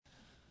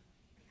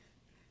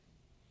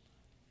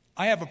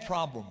I have a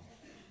problem.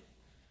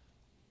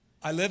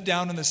 I live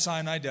down in the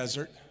Sinai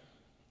desert.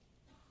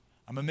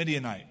 I'm a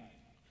Midianite.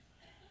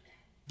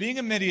 Being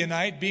a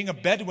Midianite, being a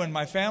Bedouin,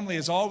 my family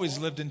has always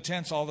lived in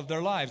tents all of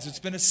their lives. It's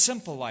been a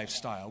simple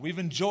lifestyle. We've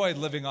enjoyed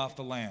living off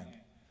the land.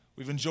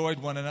 We've enjoyed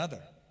one another.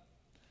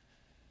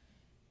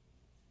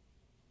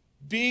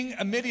 Being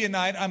a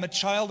Midianite, I'm a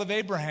child of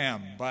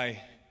Abraham by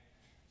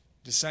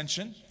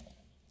descension.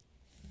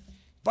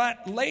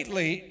 But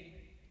lately,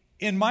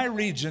 in my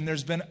region,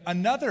 there's been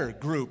another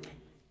group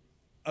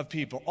of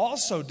people,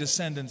 also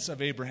descendants of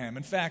Abraham.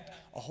 In fact,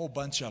 a whole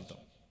bunch of them.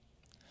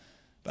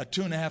 About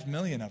 2.5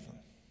 million of them.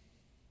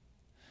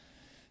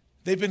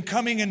 They've been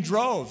coming in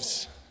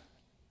droves.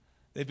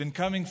 They've been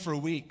coming for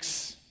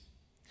weeks.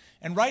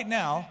 And right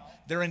now,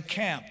 they're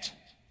encamped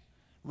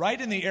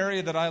right in the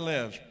area that I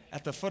live,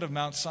 at the foot of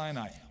Mount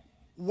Sinai.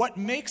 What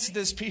makes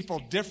this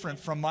people different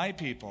from my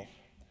people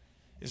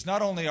is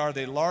not only are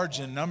they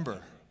large in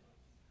number,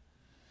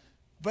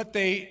 but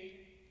they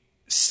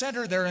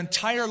center their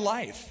entire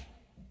life,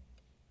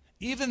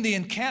 even the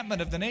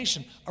encampment of the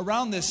nation,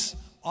 around this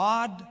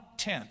odd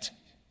tent.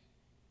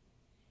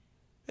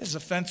 There's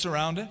a fence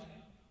around it,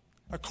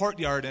 a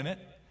courtyard in it.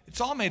 It's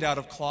all made out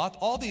of cloth,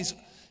 all these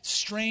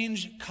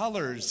strange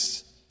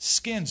colors,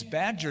 skins,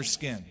 badger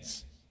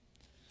skins.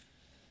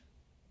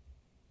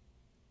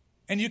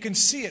 And you can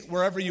see it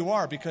wherever you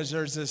are because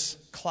there's this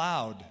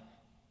cloud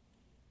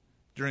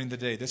during the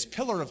day, this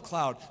pillar of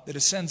cloud that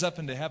ascends up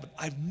into heaven.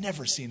 I've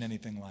never seen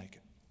anything like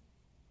it.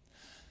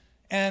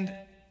 And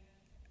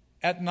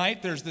at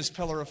night, there's this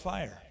pillar of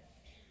fire.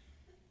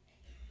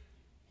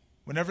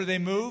 Whenever they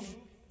move,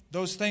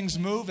 those things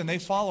move and they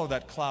follow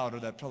that cloud or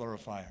that pillar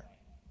of fire.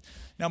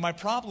 Now, my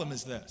problem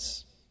is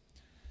this.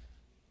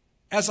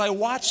 As I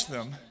watch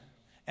them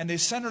and they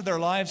center their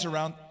lives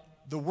around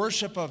the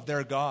worship of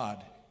their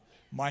God,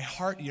 my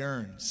heart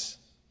yearns.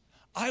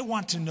 I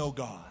want to know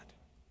God.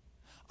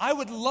 I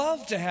would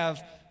love to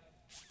have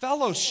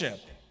fellowship,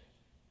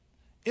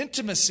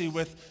 intimacy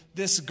with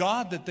this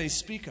God that they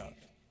speak of.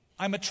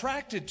 I'm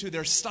attracted to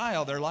their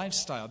style, their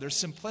lifestyle, their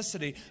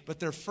simplicity,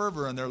 but their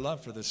fervor and their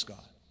love for this God.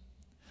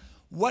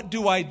 What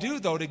do I do,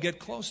 though, to get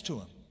close to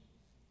Him?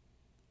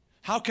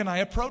 How can I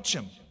approach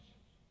Him?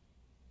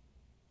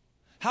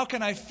 How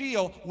can I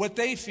feel what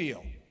they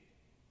feel?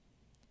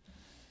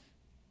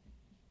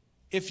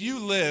 If you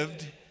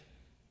lived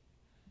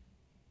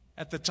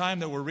at the time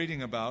that we're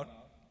reading about,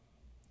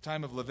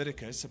 time of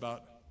Leviticus,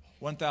 about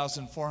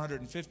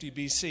 1450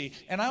 BC,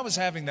 and I was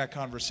having that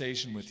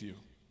conversation with you,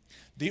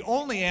 the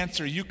only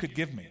answer you could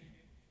give me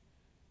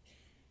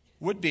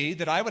would be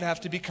that I would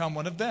have to become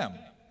one of them.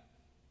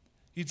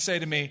 You'd say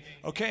to me,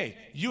 okay,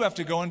 you have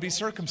to go and be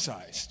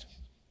circumcised.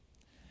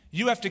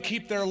 You have to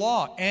keep their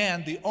law,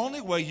 and the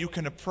only way you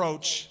can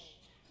approach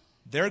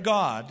their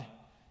God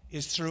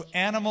is through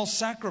animal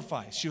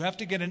sacrifice. You have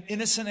to get an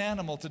innocent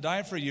animal to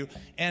die for you,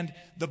 and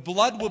the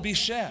blood will be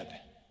shed.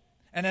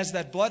 And as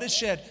that blood is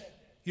shed,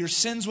 your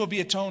sins will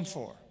be atoned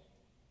for,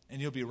 and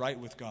you'll be right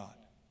with God.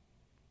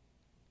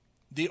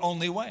 The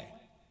only way.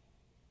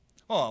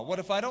 Oh, what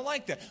if I don't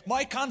like that?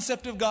 My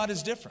concept of God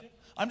is different.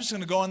 I'm just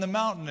going to go on the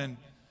mountain and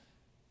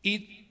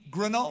eat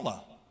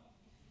granola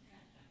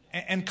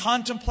and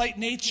contemplate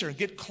nature,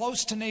 get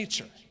close to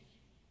nature.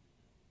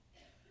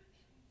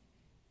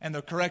 And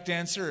the correct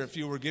answer, if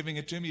you were giving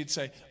it to me, you'd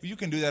say, well, you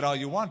can do that all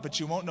you want, but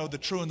you won't know the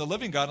true and the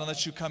living God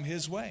unless you come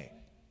His way.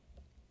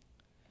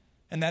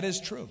 And that is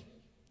true.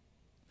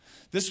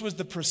 This was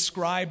the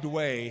prescribed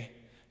way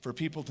for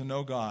people to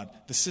know God,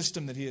 the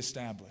system that He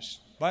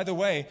established. By the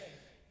way,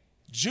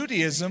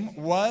 Judaism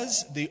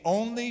was the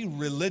only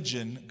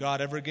religion God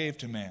ever gave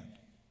to man.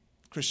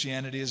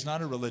 Christianity is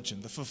not a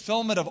religion. The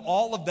fulfillment of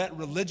all of that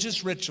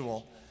religious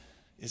ritual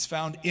is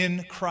found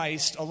in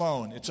Christ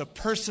alone. It's a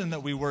person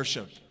that we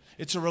worship.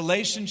 It's a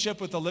relationship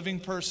with a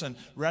living person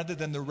rather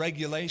than the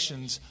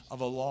regulations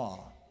of a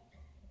law.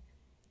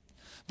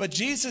 But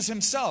Jesus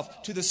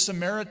Himself, to the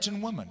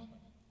Samaritan woman,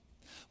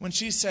 when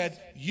she said,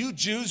 you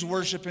Jews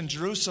worship in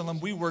Jerusalem,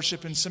 we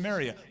worship in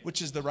Samaria,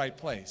 which is the right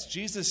place.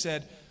 Jesus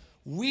said,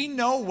 we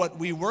know what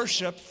we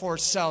worship, for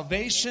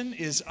salvation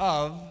is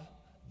of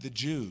the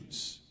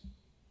Jews.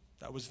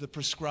 That was the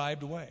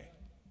prescribed way.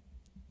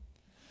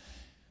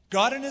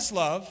 God in His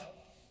love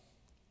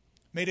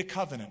made a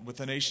covenant with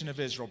the nation of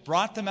Israel,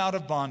 brought them out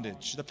of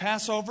bondage. The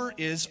Passover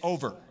is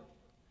over.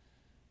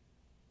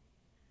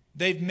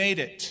 They've made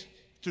it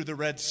through the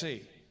Red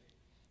Sea.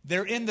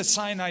 They're in the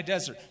Sinai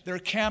desert. They're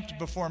camped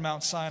before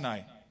Mount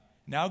Sinai.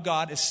 Now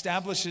God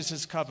establishes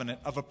His covenant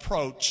of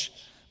approach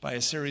by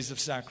a series of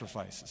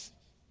sacrifices.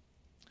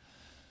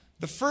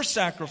 The first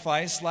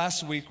sacrifice,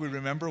 last week we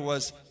remember,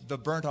 was the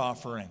burnt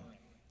offering.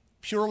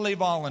 Purely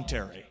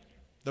voluntary.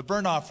 The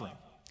burnt offering.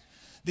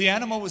 The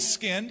animal was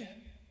skinned.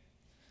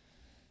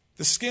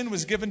 The skin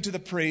was given to the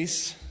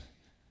priest.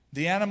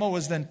 The animal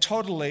was then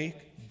totally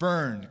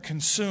burned,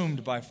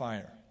 consumed by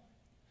fire,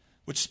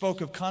 which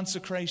spoke of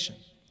consecration,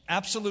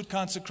 absolute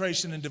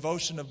consecration and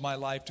devotion of my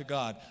life to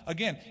God.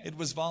 Again, it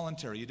was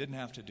voluntary. You didn't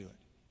have to do it.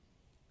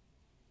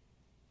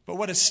 But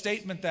what a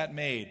statement that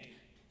made.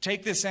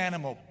 Take this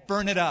animal,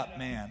 burn it up,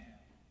 man.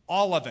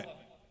 All of it.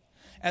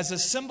 As a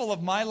symbol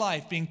of my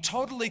life being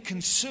totally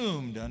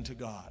consumed unto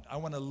God. I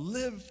want to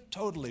live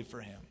totally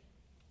for Him.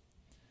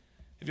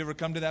 Have you ever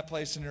come to that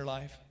place in your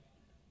life?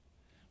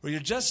 Where you're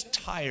just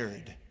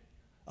tired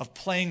of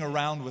playing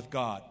around with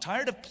God.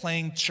 Tired of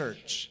playing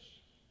church.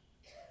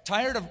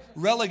 Tired of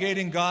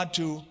relegating God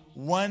to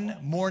one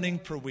morning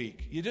per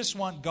week. You just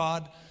want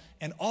God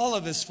and all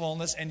of His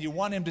fullness, and you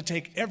want Him to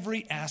take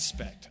every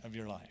aspect of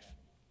your life.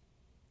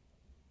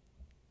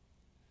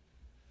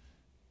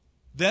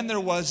 Then there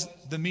was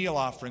the meal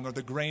offering or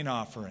the grain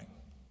offering.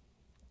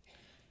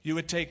 You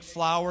would take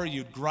flour,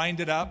 you'd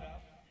grind it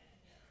up,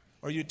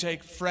 or you'd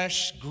take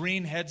fresh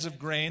green heads of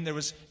grain. There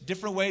was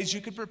different ways you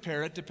could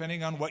prepare it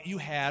depending on what you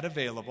had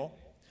available.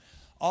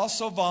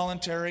 Also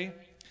voluntary.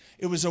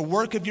 It was a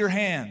work of your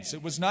hands.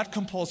 It was not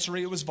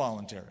compulsory, it was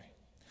voluntary.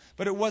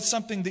 But it was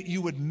something that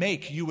you would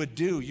make, you would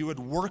do, you would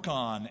work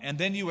on, and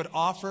then you would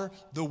offer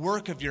the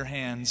work of your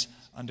hands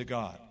unto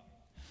God.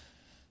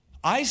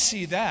 I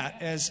see that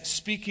as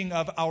speaking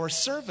of our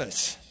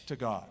service to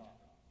God.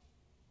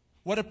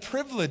 What a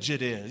privilege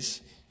it is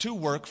to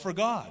work for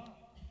God.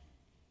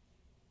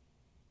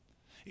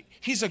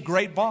 He's a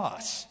great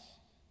boss.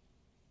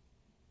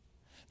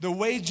 The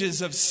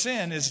wages of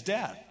sin is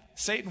death.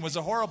 Satan was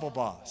a horrible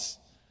boss.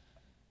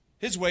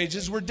 His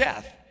wages were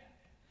death.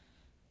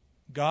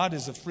 God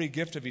is a free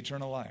gift of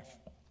eternal life.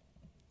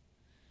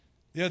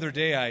 The other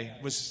day I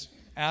was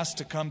asked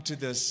to come to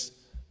this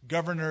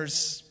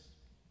governor's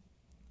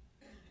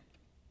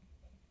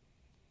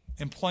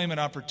employment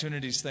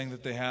opportunities thing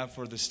that they have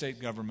for the state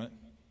government.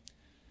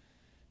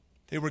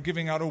 They were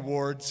giving out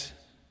awards.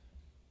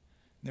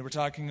 They were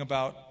talking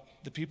about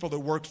the people that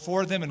worked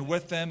for them and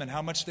with them and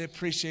how much they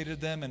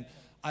appreciated them. And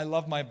I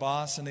love my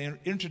boss. And they were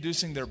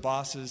introducing their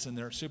bosses and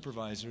their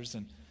supervisors.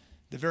 And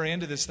at the very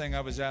end of this thing,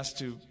 I was asked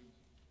to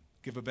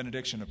give a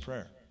benediction of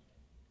prayer,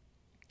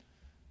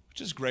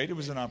 which is great. It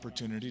was an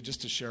opportunity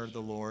just to share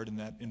the Lord in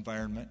that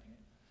environment.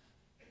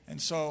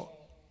 And so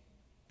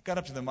I got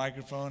up to the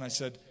microphone. I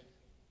said,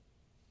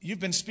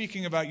 "You've been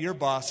speaking about your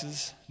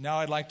bosses. Now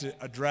I'd like to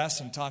address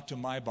and talk to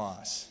my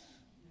boss."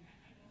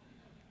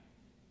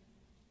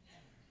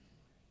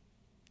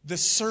 The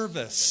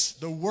service,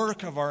 the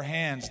work of our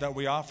hands that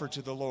we offer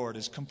to the Lord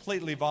is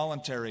completely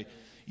voluntary.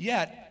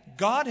 Yet,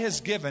 God has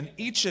given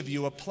each of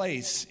you a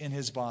place in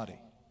His body.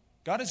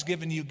 God has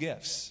given you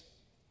gifts.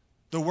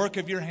 The work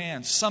of your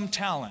hands, some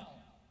talent,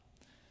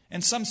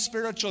 and some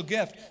spiritual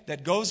gift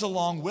that goes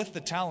along with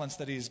the talents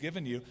that He has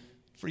given you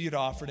for you to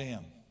offer to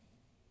Him.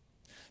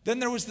 Then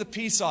there was the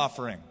peace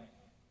offering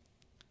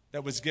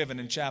that was given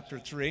in chapter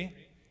 3.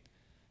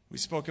 We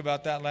spoke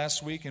about that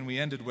last week and we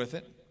ended with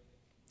it.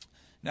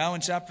 Now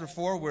in chapter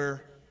 4,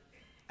 we're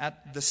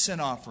at the sin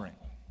offering.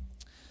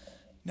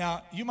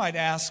 Now, you might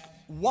ask,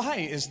 why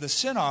is the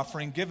sin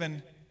offering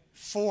given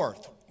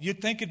fourth? You'd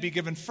think it'd be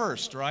given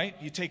first, right?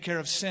 You take care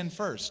of sin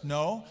first.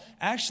 No,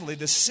 actually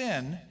the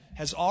sin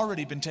has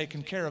already been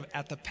taken care of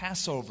at the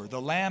Passover.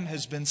 The lamb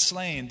has been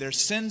slain. Their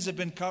sins have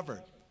been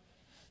covered.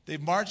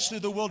 They've marched through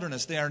the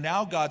wilderness. They are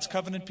now God's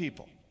covenant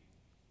people.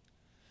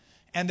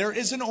 And there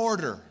is an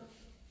order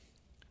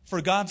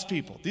for God's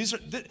people. These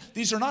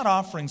are not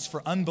offerings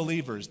for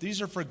unbelievers.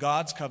 These are for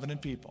God's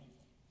covenant people.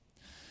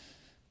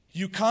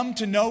 You come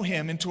to know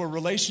Him into a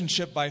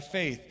relationship by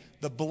faith.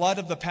 The blood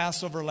of the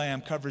Passover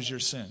lamb covers your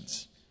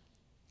sins.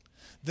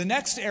 The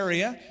next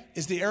area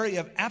is the area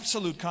of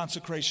absolute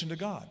consecration to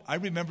God. I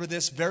remember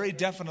this very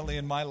definitely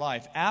in my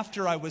life.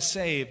 After I was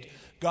saved,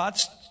 God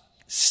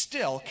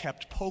still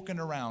kept poking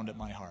around at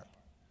my heart,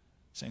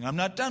 saying, "I'm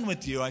not done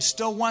with you. I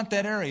still want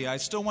that area. I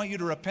still want you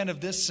to repent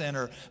of this sin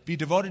or be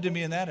devoted to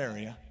me in that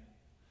area."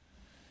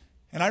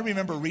 And I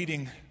remember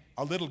reading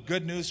A Little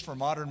Good News for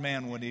Modern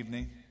Man one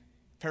evening,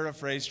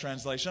 paraphrase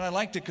translation. I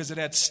liked it because it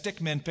had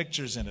stickmen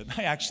pictures in it.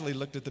 I actually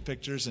looked at the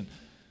pictures and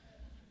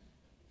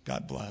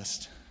got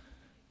blessed.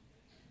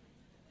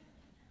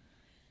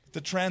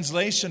 The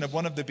translation of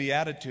one of the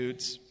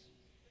Beatitudes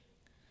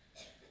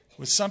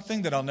was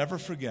something that I'll never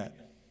forget.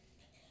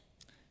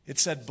 It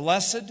said,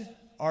 "Blessed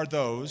are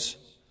those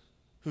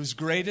whose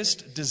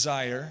greatest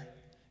desire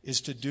is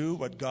to do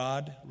what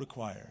God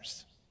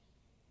requires."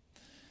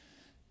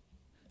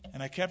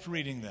 And I kept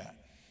reading that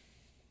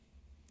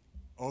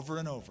over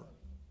and over.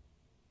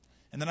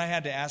 And then I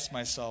had to ask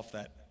myself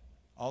that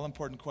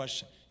all-important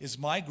question. Is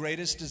my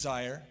greatest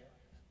desire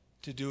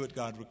to do what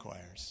God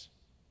requires?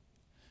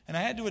 And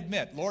I had to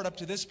admit, Lord, up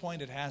to this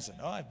point it hasn't.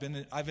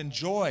 I've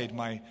enjoyed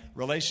my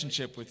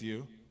relationship with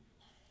you.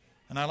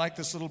 And I like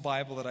this little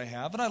Bible that I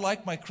have. And I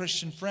like my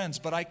Christian friends.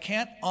 But I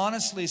can't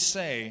honestly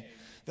say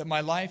that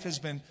my life has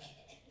been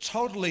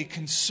totally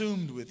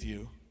consumed with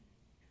you.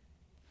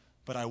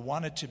 But I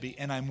want it to be.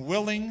 And I'm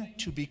willing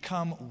to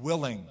become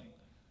willing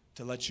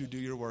to let you do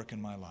your work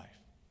in my life.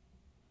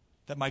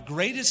 That my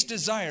greatest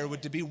desire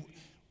would to be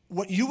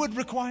what you would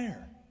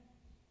require.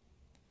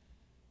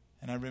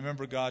 And I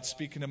remember God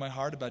speaking to my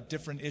heart about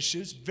different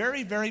issues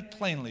very, very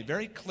plainly,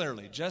 very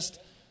clearly. Just,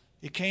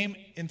 it came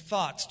in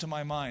thoughts to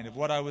my mind of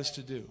what I was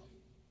to do.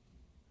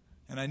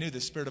 And I knew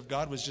the Spirit of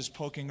God was just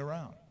poking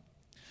around.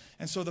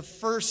 And so the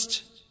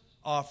first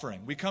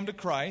offering, we come to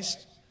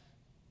Christ,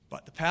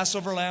 but the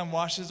Passover lamb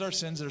washes our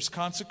sins. There's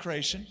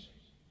consecration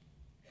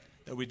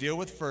that we deal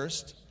with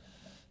first.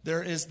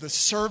 There is the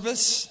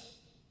service,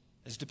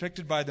 as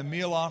depicted by the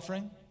meal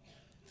offering.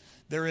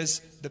 There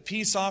is the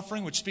peace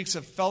offering, which speaks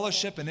of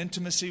fellowship and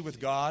intimacy with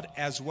God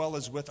as well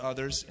as with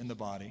others in the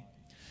body.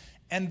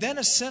 And then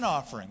a sin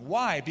offering.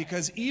 Why?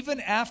 Because even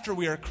after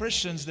we are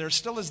Christians, there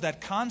still is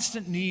that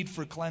constant need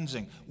for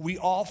cleansing. We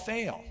all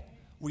fail.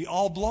 We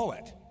all blow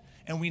it.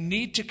 And we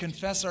need to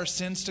confess our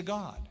sins to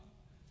God.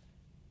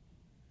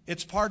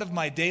 It's part of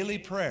my daily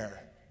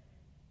prayer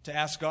to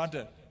ask God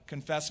to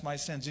confess my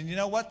sins. And you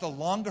know what? The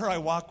longer I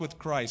walk with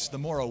Christ, the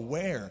more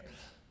aware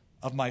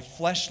of my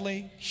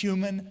fleshly,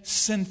 human,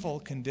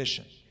 sinful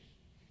condition.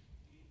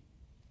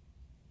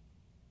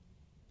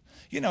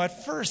 You know,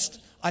 at first,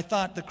 I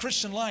thought the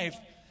Christian life,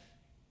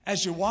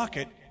 as you walk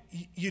it,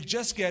 you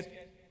just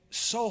get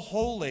so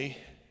holy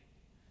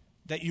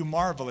that you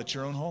marvel at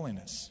your own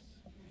holiness.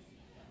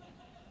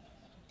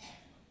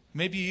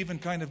 Maybe you even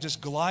kind of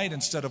just glide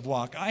instead of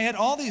walk. I had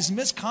all these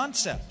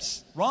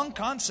misconceptions, wrong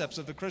concepts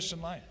of the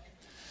Christian life.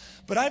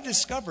 But I've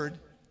discovered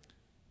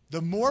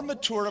the more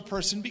mature a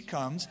person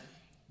becomes,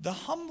 the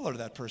humbler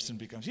that person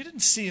becomes. He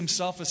didn't see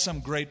himself as some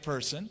great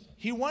person.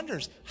 He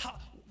wonders,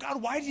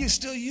 God, why do you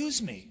still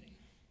use me?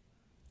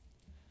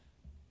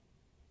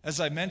 As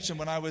I mentioned,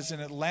 when I was in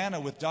Atlanta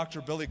with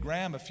Dr. Billy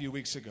Graham a few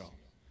weeks ago,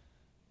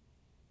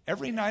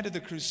 every night of the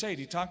crusade,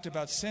 he talked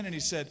about sin, and he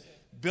said,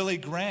 Billy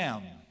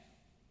Graham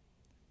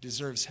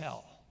deserves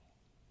hell.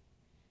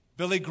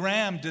 Billy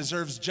Graham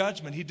deserves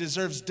judgment. He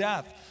deserves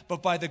death.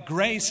 But by the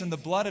grace and the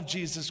blood of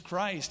Jesus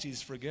Christ,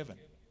 he's forgiven.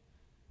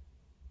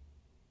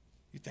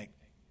 You think,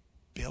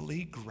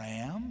 Billy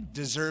Graham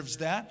deserves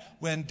that?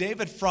 When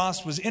David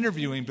Frost was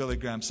interviewing Billy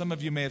Graham, some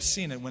of you may have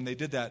seen it when they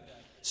did that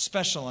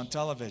special on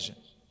television.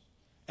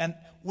 And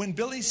when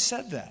Billy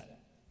said that,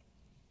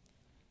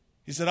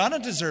 he said, I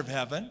don't deserve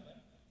heaven.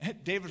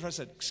 David Frost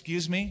said,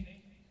 excuse me?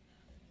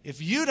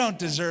 If you don't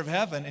deserve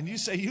heaven and you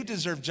say you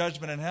deserve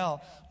judgment in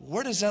hell,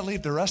 where does that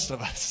leave the rest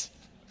of us?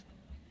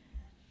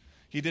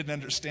 He didn't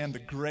understand the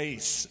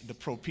grace, the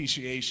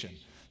propitiation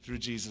through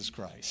Jesus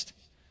Christ.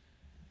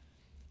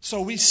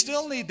 So we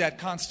still need that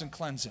constant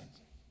cleansing.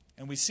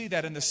 And we see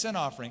that in the sin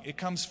offering. It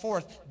comes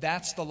forth.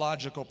 That's the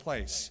logical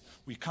place.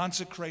 We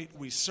consecrate,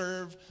 we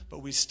serve,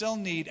 but we still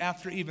need,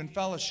 after even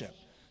fellowship,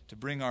 to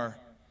bring our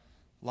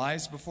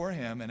lives before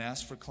him and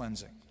ask for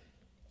cleansing.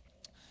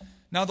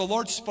 Now the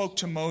Lord spoke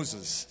to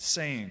Moses,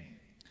 saying,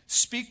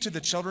 speak to the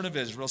children of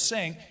Israel,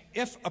 saying,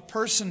 if a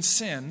person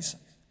sins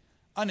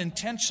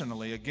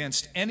unintentionally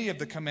against any of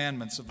the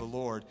commandments of the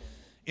Lord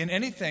in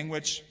anything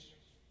which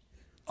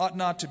ought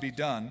not to be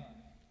done,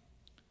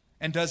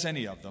 and does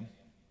any of them,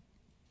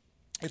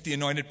 if the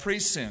anointed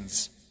priest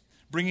sins,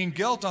 bringing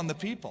guilt on the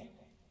people,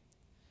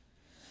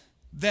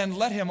 then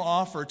let him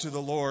offer to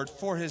the Lord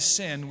for his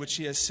sin which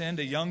he has sinned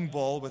a young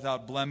bull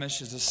without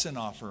blemish as a sin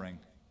offering.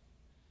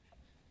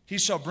 He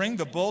shall bring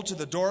the bull to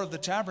the door of the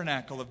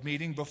tabernacle of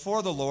meeting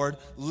before the Lord,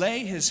 lay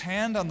his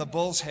hand on the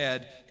bull's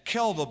head,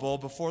 kill the bull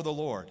before the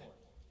Lord.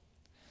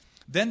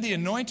 Then the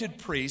anointed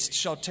priest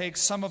shall take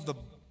some of the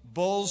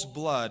bull's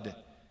blood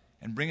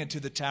and bring it to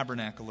the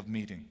tabernacle of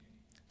meeting.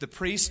 The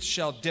priest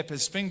shall dip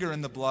his finger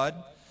in the blood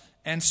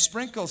and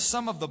sprinkle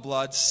some of the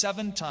blood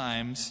 7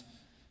 times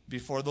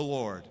before the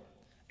Lord,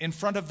 in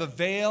front of the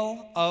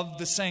veil of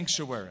the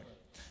sanctuary.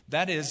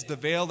 That is, the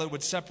veil that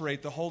would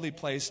separate the holy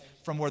place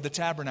from where the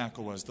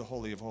tabernacle was, the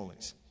Holy of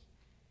Holies.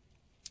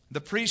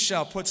 The priest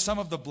shall put some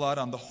of the blood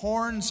on the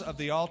horns of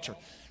the altar.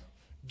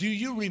 Do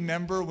you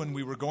remember when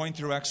we were going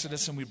through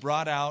Exodus and we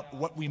brought out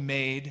what we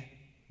made,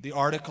 the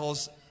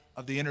articles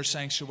of the inner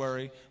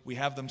sanctuary? We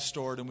have them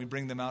stored and we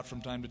bring them out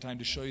from time to time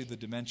to show you the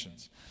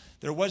dimensions.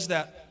 There was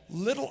that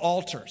little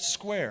altar,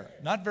 square,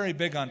 not very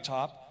big on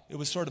top. It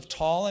was sort of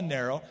tall and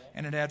narrow,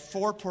 and it had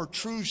 4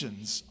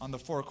 protrusions on the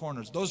 4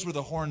 corners. Those were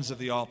the horns of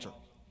the altar.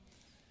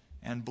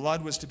 And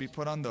blood was to be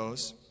put on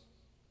those.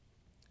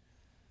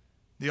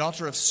 The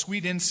altar of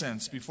sweet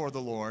incense before the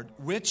Lord,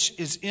 which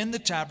is in the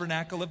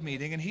tabernacle of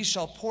meeting, and he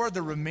shall pour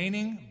the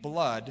remaining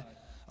blood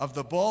of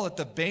the bull at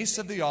the base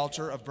of the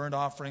altar of burnt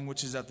offering,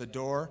 which is at the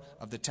door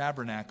of the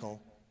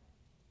tabernacle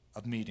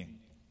of meeting.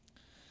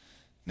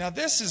 Now,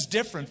 this is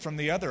different from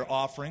the other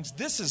offerings.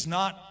 This is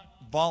not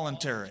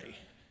voluntary,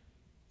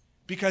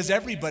 because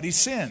everybody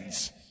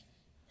sins.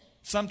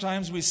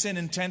 Sometimes we sin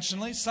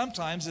intentionally.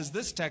 Sometimes, as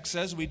this text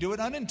says, we do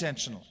it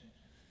unintentionally.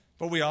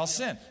 But we all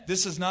sin.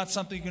 This is not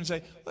something you can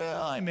say,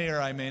 well, I may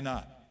or I may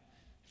not.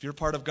 If you're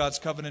part of God's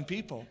covenant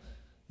people,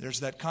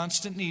 there's that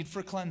constant need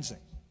for cleansing.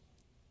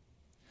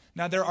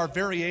 Now, there are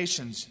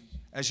variations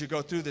as you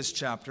go through this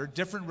chapter,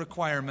 different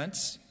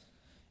requirements,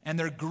 and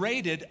they're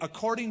graded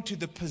according to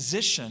the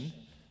position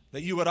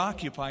that you would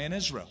occupy in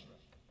Israel.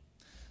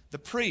 The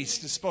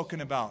priest is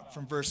spoken about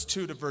from verse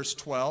 2 to verse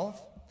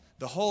 12.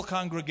 The whole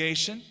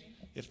congregation,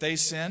 if they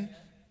sin,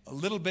 a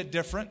little bit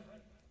different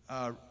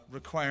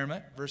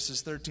requirement,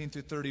 verses 13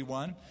 through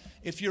 31.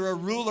 If you're a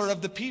ruler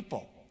of the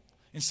people,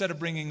 Instead of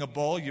bringing a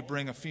bull, you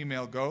bring a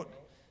female goat.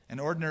 An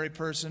ordinary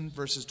person,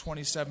 verses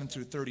 27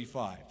 through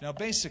 35. Now,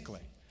 basically,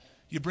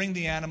 you bring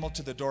the animal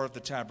to the door of the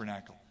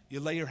tabernacle. You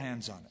lay your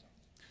hands on it.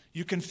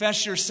 You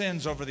confess your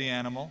sins over the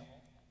animal.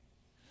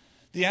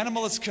 The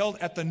animal is killed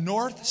at the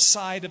north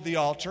side of the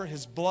altar.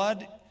 His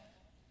blood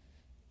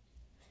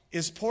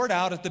is poured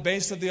out at the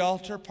base of the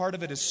altar. Part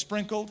of it is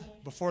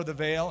sprinkled before the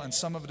veil, and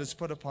some of it is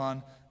put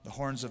upon the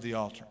horns of the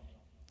altar.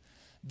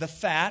 The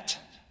fat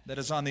that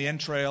is on the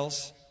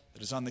entrails,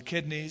 that is on the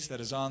kidneys,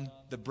 that is on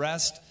the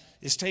breast,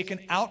 is taken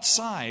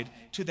outside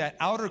to that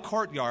outer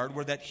courtyard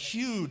where that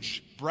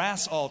huge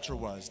brass altar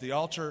was, the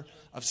altar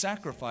of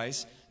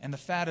sacrifice, and the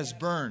fat is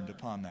burned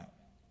upon that,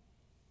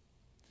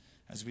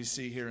 as we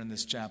see here in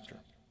this chapter.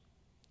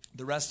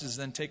 The rest is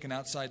then taken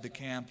outside the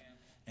camp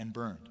and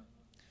burned.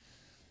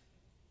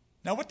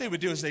 Now what they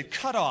would do is they'd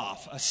cut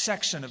off a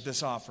section of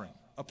this offering,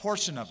 a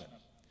portion of it,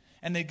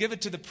 and they'd give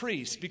it to the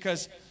priest,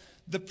 because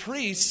the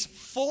priest's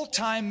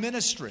full-time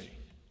ministry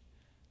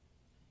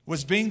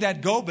was being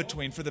that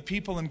go-between for the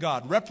people and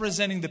God,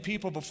 representing the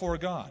people before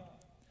God.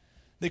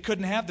 They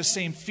couldn't have the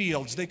same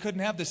fields. They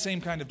couldn't have the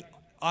same kind of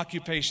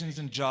occupations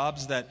and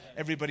jobs that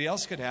everybody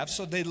else could have,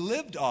 so they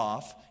lived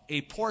off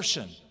a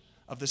portion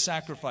of the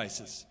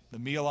sacrifices. The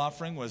meal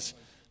offering was,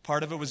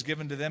 part of it was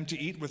given to them to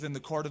eat within the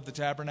court of the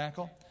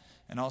tabernacle,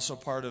 and also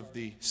part of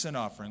the sin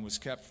offering was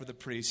kept for the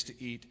priest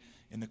to eat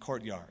in the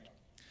courtyard.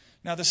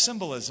 Now the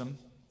symbolism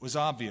was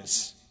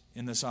obvious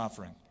in this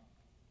offering.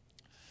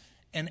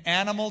 An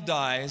animal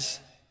dies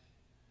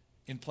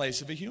in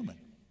place of a human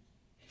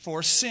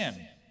for sin.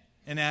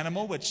 An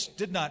animal which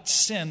did not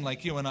sin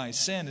like you and I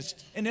sin, it's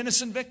an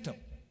innocent victim,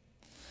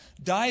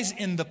 dies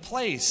in the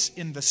place,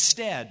 in the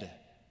stead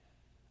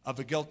of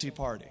a guilty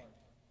party.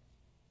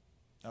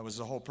 That was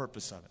the whole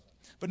purpose of it.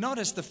 But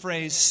notice the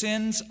phrase,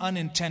 sins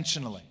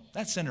unintentionally.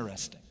 That's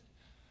interesting.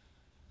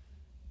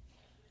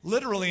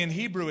 Literally in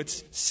Hebrew,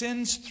 it's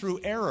sins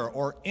through error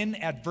or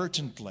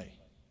inadvertently.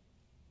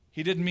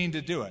 He didn't mean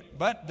to do it,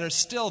 but there's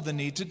still the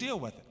need to deal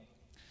with it.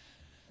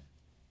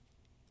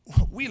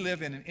 We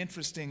live in an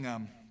interesting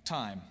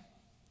time.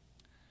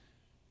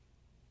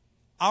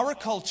 Our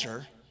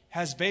culture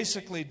has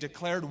basically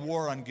declared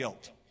war on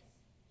guilt.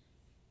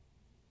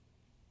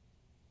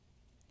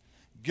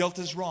 Guilt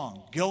is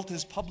wrong. Guilt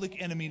is public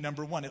enemy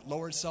number one. It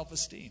lowers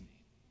self-esteem.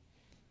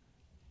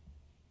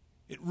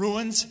 It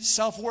ruins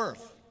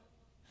self-worth.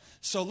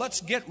 So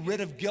let's get rid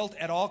of guilt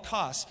at all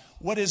costs.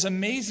 What is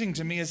amazing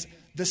to me is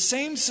the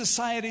same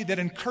society that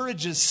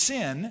encourages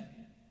sin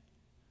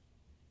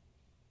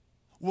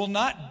will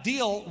not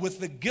deal with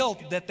the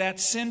guilt that that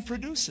sin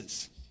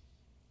produces.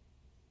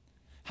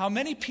 How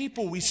many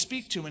people we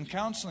speak to in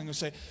counseling who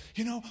say,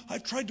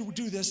 I've tried to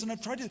do this and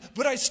I've tried to,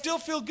 but I still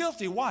feel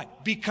guilty. Why?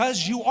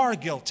 Because you are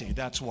guilty.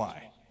 That's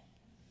why.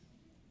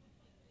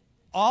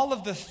 All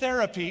of the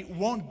therapy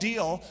won't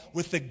deal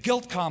with the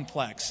guilt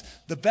complex.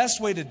 The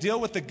best way to deal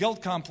with the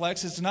guilt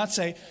complex is to not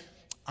say,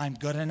 I'm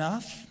good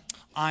enough,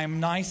 I'm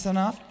nice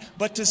enough,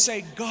 but to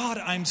say, God,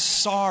 I'm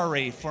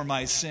sorry for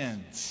my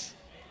sins.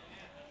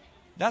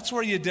 That's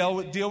where you deal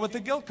with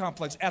the guilt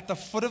complex, at the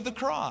foot of the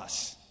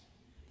cross.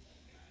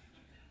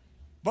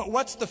 But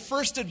what's the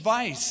first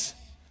advice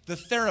the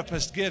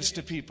therapist gives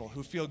to people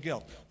who feel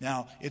guilt?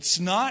 Now, it's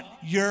not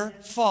your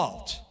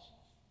fault.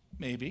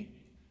 Maybe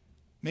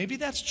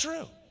that's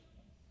true.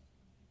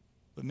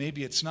 But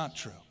maybe it's not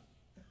true.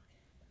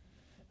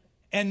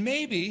 And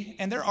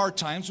there are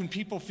times when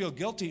people feel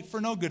guilty for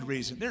no good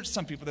reason. There's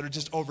some people that are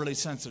just overly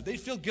sensitive. They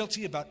feel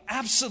guilty about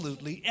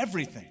absolutely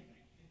everything.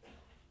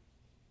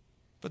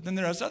 But then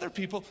there's other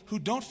people who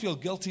don't feel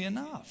guilty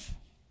enough.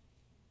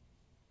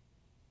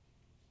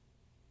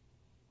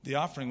 The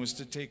offering was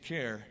to take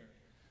care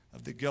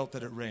of the guilt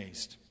that it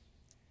raised.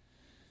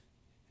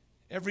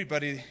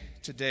 Everybody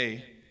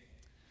today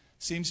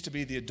seems to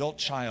be the adult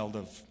child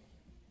of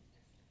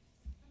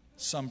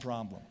some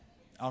problem.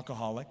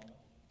 Alcoholic,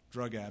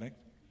 drug addict,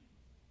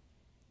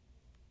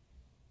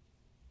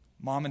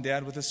 mom and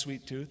dad with a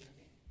sweet tooth,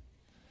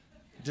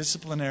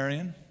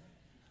 disciplinarian,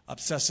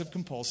 obsessive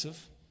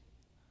compulsive.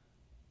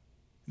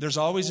 There's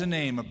always a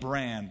name, a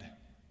brand.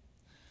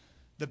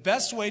 The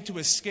best way to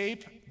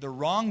escape the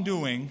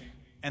wrongdoing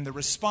and the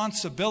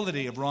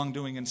responsibility of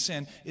wrongdoing and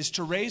sin is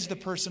to raise the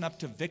person up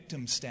to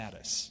victim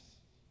status.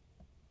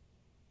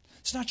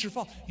 It's not your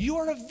fault. You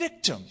are a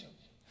victim.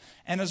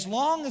 And as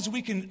long as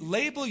we can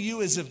label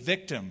you as a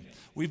victim,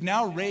 we've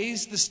now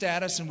raised the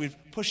status and we're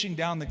pushing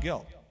down the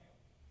guilt.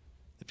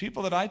 The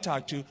people that I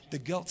talk to, the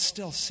guilt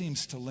still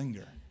seems to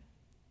linger.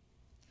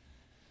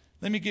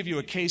 Let me give you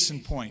a case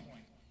in point.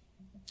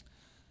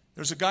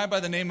 There's a guy by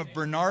the name of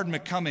Bernard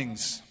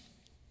McCummings.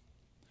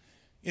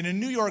 In a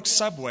New York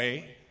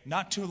subway,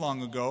 not too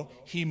long ago,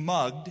 he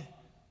mugged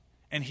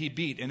and he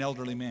beat an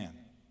elderly man.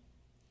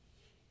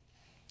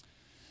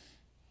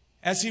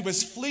 As he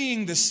was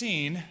fleeing the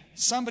scene,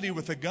 somebody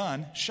with a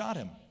gun shot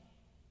him.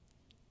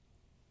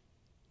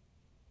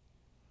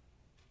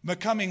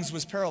 McCummings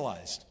was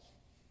paralyzed.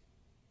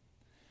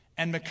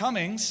 And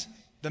McCummings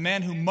the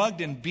man who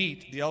mugged and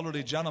beat the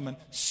elderly gentleman,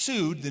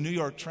 sued the New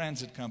York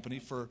Transit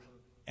Company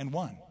and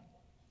won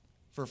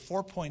for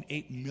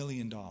 $4.8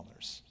 million.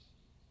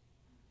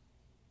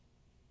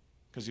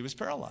 Because he was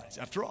paralyzed.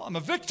 After all, I'm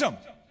a victim.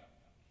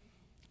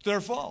 It's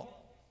their fault.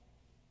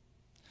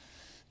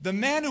 The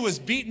man who was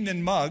beaten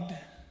and mugged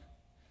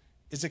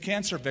is a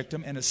cancer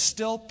victim and is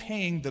still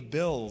paying the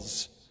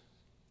bills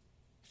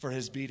for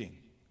his beating.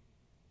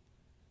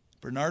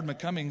 Bernard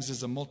McCummings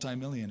is a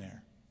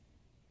multimillionaire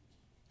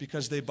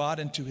because they bought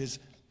into his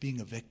being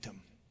a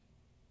victim.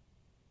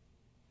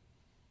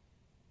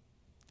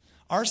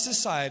 Our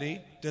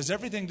society does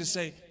everything to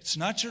say, it's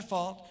not your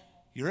fault,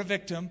 you're a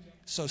victim,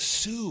 so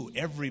sue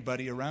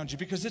everybody around you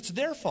because it's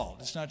their fault,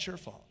 it's not your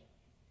fault.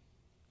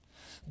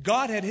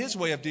 God had his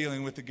way of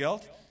dealing with the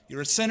guilt.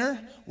 You're a sinner,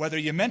 whether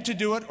you meant to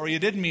do it or you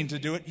didn't mean to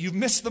do it, you've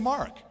missed the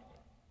mark.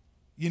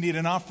 You need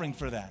an offering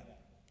for that.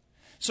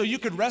 So you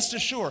could rest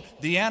assured,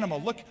 the animal,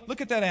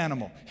 look at that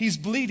animal. He's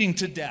bleeding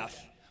to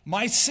death.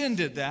 My sin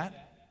did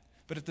that.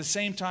 But at the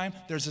same time,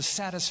 there's a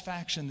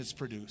satisfaction that's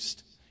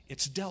produced.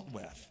 It's dealt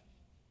with.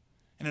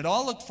 And it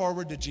all looked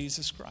forward to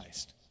Jesus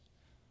Christ,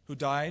 who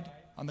died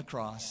on the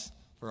cross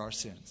for our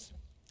sins.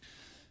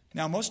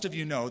 Now, most of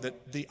you know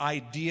that the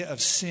idea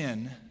of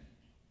sin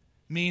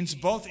means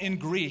both in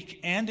Greek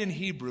and in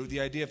Hebrew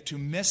the idea of to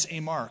miss a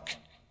mark.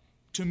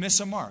 To miss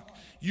a mark.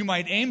 You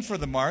might aim for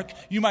the mark.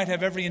 You might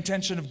have every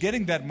intention of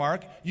getting that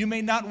mark. You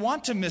may not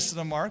want to miss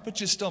the mark, but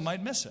you still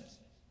might miss it.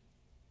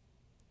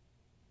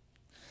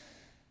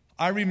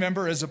 I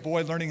remember as a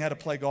boy learning how to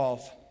play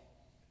golf.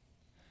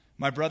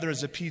 My brother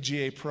is a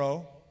PGA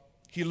pro.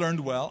 He learned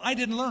well. I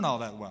didn't learn all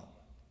that well.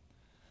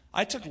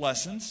 I took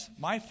lessons.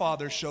 My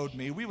father showed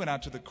me. We went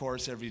out to the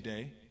course every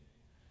day.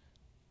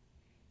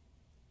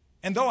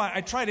 And though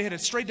I tried to hit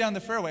it straight down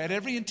the fairway, I had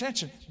every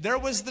intention. There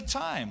was the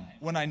time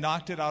when I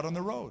knocked it out on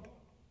the road.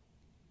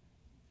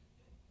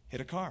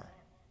 Hit a car.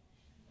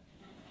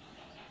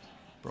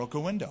 Broke a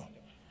window.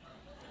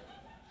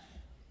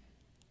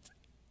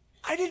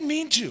 I didn't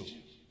mean to.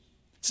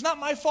 It's not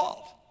my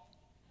fault.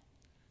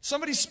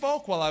 Somebody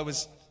spoke while I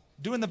was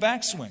doing the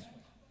backswing.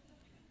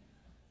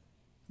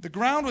 The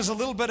ground was a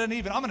little bit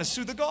uneven. I'm going to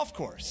sue the golf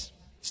course.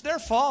 It's their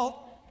fault.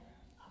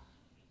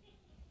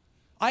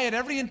 I had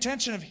every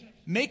intention of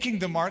making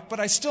the mark, but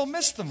I still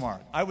missed the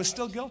mark. I was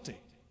still guilty.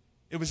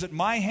 It was at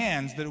my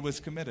hands that it was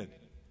committed.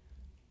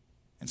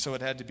 And so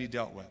it had to be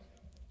dealt with.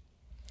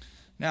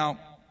 Now,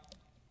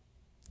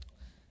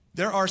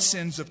 there are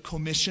sins of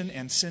commission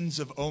and sins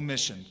of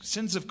omission.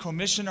 Sins of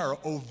commission are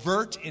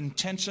overt,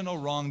 intentional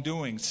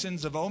wrongdoing.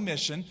 Sins of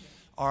omission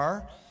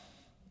are,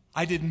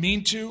 I didn't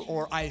mean to,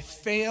 or I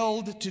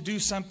failed to do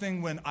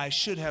something when I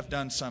should have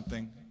done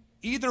something.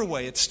 Either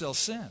way, it's still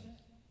sin.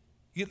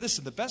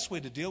 Listen, the best way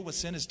to deal with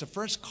sin is to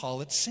first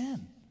call it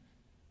sin.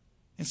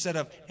 Instead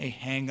of a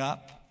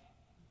hang-up,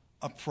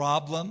 a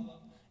problem,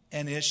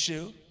 an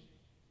issue.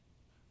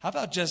 How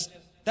about just,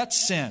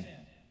 that's sin.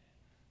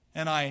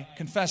 And I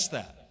confess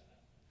that.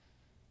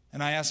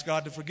 And I ask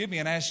God to forgive me,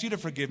 and I ask you to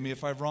forgive me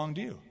if I've wronged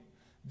you.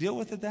 Deal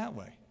with it that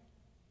way.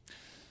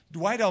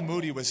 Dwight L.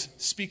 Moody was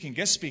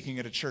guest speaking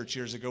at a church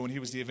years ago when he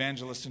was the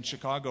evangelist in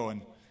Chicago.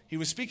 And he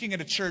was speaking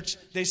at a church.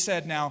 They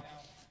said, now,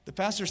 the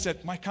pastor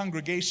said, my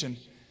congregation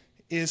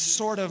is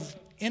sort of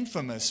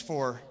infamous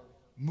for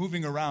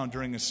moving around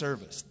during a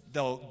service.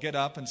 They'll get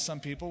up and some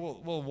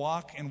people will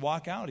walk and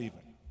walk out even.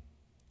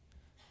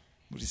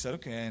 But he said,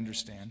 okay, I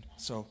understand.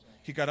 So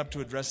he got up to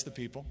address the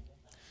people.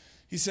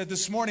 He said,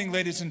 this morning,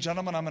 ladies and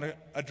gentlemen, I'm going to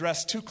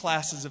address two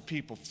classes of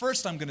people.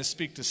 First, I'm going to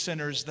speak to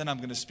sinners, then I'm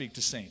going to speak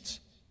to saints.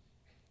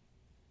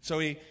 So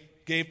he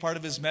gave part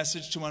of his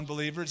message to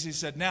unbelievers. He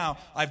said, now,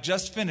 I've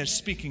just finished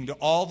speaking to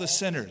all the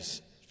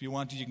sinners. If you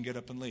want to, you can get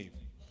up and leave.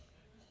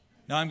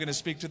 Now I'm going to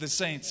speak to the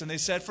saints. And they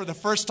said for the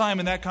first time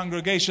in that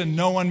congregation,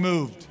 no one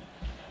moved.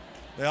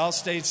 They all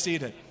stayed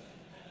seated.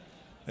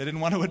 They didn't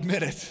want to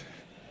admit it.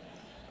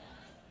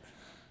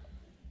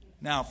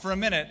 Now, for a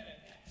minute,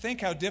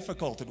 think how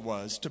difficult it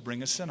was to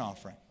bring a sin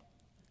offering.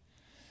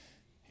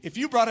 If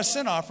you brought a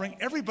sin offering,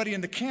 everybody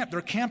in the camp,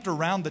 they're camped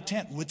around the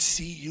tent, would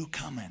see you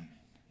coming.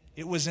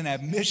 It was an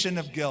admission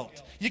of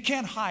guilt. You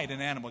can't hide an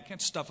animal. You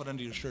can't stuff it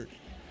under your shirt.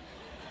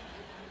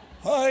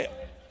 Hi,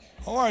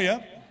 how are you?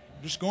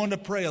 Just going to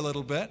pray a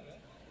little bit.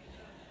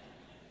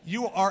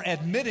 You are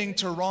admitting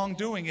to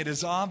wrongdoing. It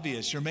is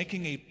obvious. You're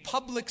making a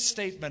public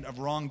statement of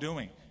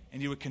wrongdoing,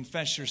 and you would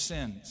confess your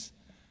sins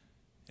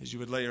as you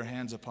would lay your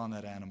hands upon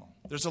that animal.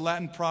 There's a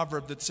Latin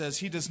proverb that says,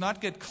 he does not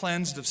get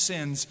cleansed of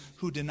sins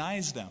who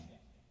denies them.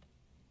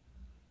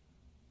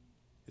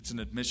 It's an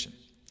admission.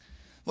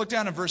 Look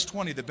down in verse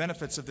 20, the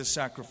benefits of this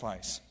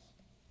sacrifice.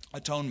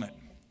 Atonement.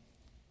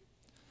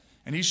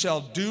 And he shall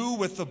do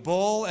with the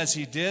bull as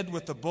he did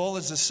with the bull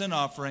as a sin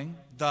offering.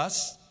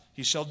 Thus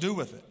he shall do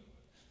with it.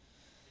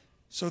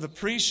 So the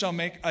priest shall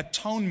make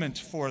atonement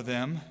for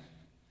them,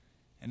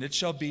 and it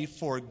shall be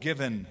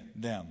forgiven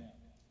them.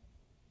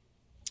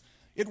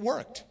 It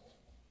worked.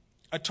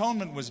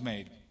 Atonement was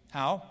made.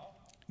 How?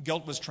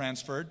 Guilt was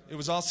transferred. It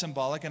was all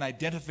symbolic, an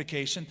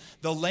identification.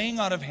 The laying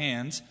on of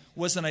hands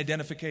was an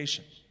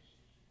identification.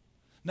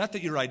 Not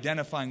that you're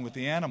identifying with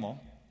the animal,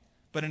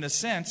 but in a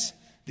sense,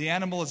 the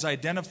animal is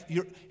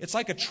it's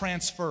like a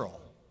transferal.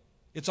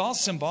 It's all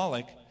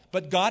symbolic,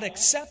 but God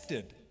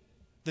accepted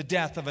the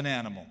death of an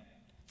animal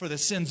for the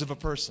sins of a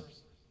person.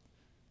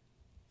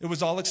 It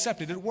was all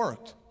accepted. It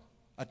worked.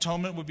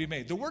 Atonement would be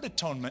made. The word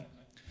atonement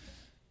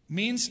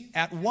means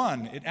at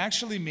one. It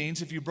actually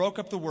means, if you broke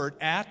up the word,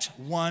 at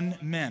one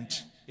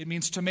meant. It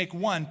means to make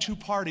one, two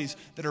parties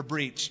that are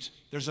breached.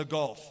 There's a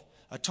gulf.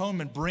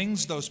 Atonement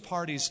brings those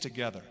parties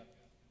together.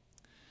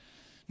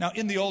 Now,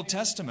 in the Old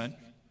Testament,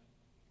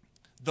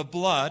 the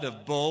blood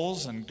of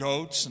bulls and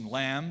goats and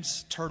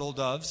lambs, turtle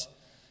doves,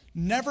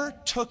 never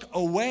took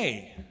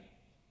away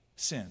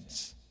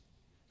sins.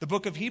 The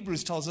book of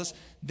Hebrews tells us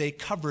they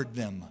covered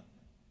them.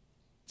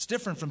 It's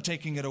different from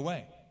taking it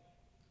away.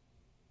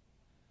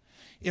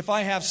 If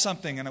I have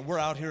something, and we're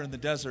out here in the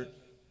desert,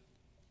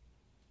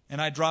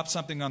 and I drop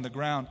something on the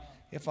ground,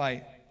 if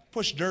I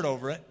push dirt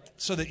over it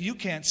so that you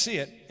can't see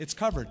it, it's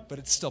covered, but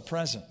it's still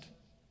present.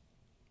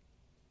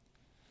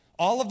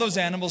 All of those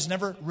animals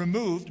never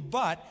removed,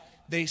 but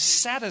they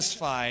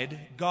satisfied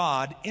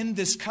God in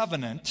this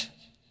covenant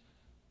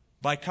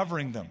by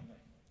covering them.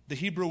 The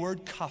Hebrew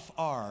word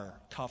kafar,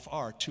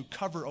 to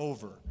cover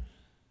over,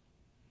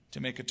 to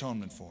make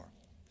atonement for.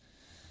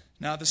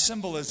 Now, the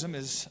symbolism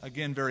is,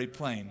 again, very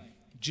plain.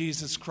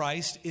 Jesus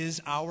Christ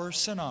is our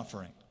sin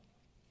offering.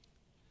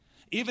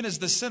 Even as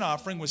the sin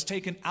offering was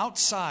taken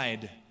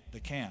outside the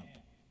camp,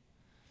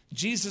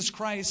 Jesus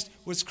Christ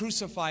was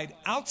crucified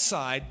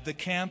outside the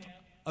camp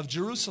of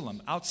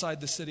Jerusalem, outside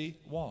the city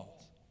walls.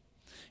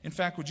 In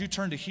fact, would you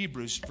turn to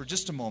Hebrews for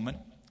just a moment?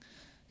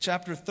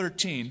 Chapter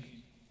 13.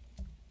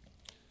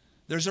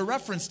 There's a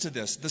reference to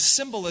this. The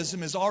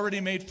symbolism is already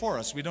made for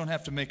us. We don't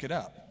have to make it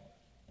up.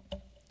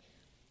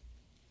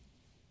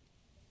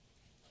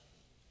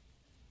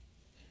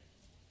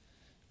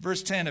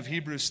 Verse 10 of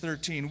Hebrews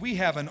 13, we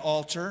have an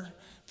altar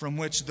from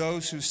which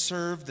those who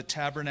serve the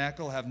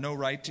tabernacle have no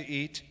right to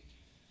eat.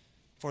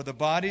 For the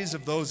bodies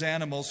of those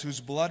animals whose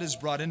blood is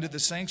brought into the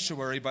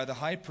sanctuary by the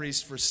high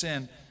priest for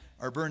sin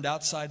are burned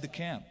outside the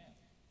camp.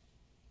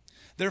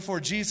 Therefore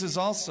Jesus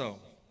also,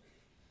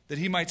 that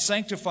he might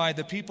sanctify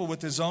the people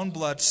with his own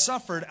blood,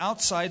 suffered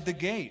outside the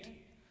gate.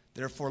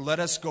 Therefore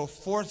let us go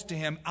forth to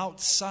him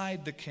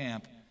outside the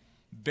camp,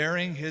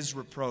 bearing his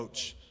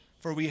reproach.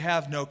 For we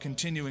have no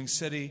continuing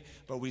city,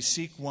 but we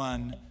seek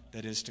one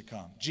that is to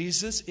come.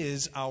 Jesus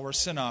is our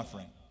sin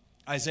offering.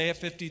 Isaiah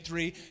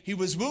 53, he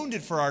was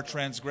wounded for our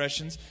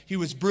transgressions. He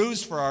was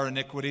bruised for our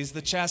iniquities.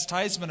 The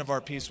chastisement of our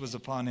peace was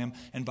upon him,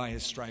 and by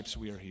his stripes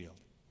we are healed.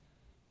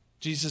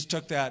 Jesus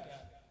took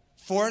that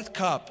fourth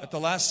cup at the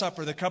Last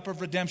Supper, the cup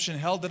of redemption,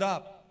 held it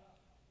up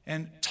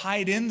and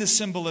tied in the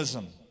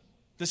symbolism.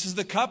 This is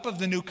the cup of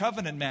the new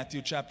covenant,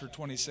 Matthew chapter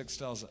 26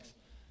 tells us.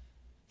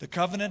 The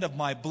covenant of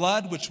my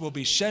blood, which will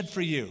be shed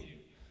for you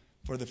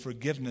for the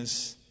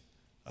forgiveness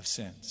of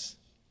sins.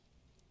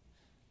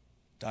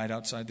 Died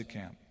outside the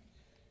camp.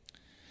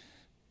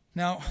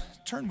 Now,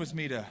 turn with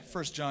me to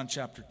 1 John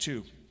chapter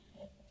 2.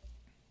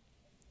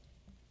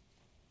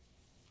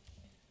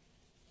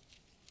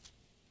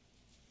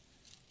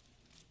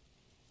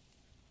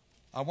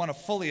 I want to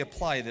fully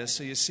apply this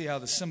so you see how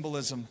the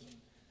symbolism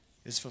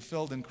is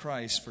fulfilled in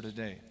Christ for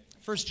today.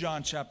 1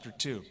 John chapter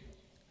 2.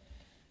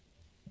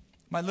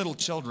 My little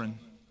children,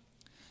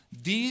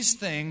 these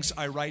things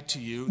I write to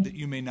you that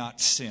you may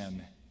not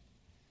sin.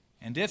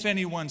 And if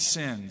anyone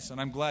sins, and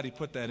I'm glad he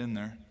put that in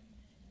there,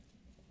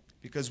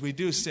 because we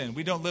do sin.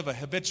 We don't live a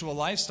habitual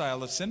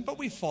lifestyle of sin, but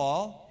we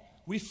fall,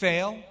 we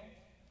fail.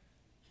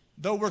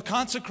 Though we're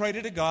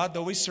consecrated to God,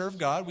 though we serve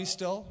God, we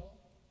still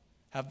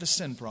have the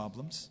sin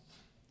problems.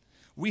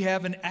 We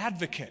have an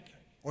advocate,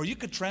 or you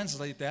could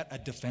translate that, a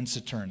defense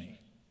attorney.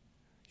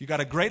 You got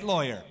a great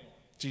lawyer.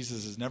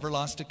 Jesus has never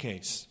lost a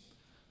case.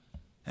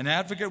 An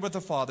advocate with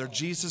the Father,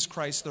 Jesus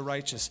Christ the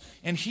righteous.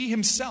 And he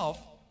himself,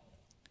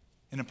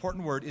 an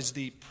important word, is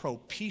the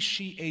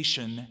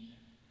propitiation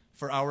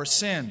for our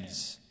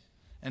sins.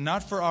 And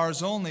not for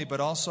ours only, but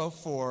also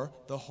for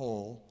the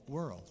whole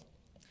world.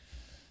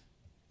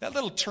 That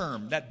little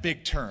term, that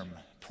big term,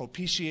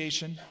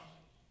 propitiation,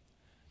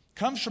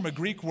 comes from a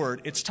Greek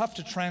word. It's tough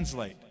to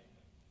translate.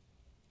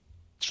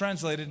 It's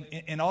translated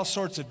in all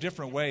sorts of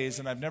different ways,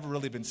 and I've never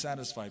really been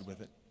satisfied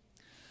with it.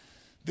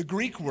 The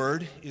Greek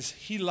word is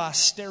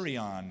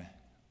hilasterion,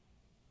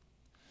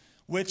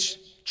 which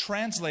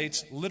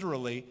translates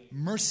literally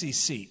mercy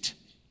seat.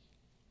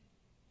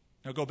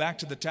 Now go back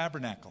to the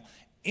tabernacle.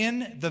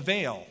 In the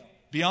veil,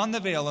 beyond the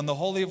veil, in the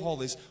Holy of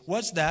Holies,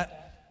 was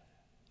that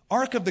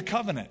Ark of the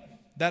Covenant,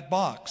 that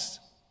box.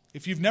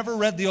 If you've never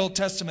read the Old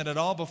Testament at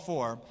all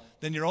before,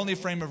 then your only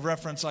frame of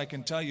reference I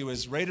can tell you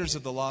is Raiders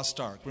of the Lost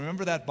Ark.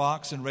 Remember that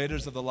box in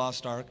Raiders of the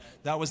Lost Ark?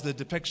 That was the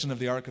depiction of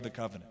the Ark of the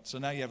Covenant. So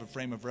now you have a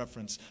frame of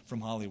reference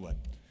from Hollywood.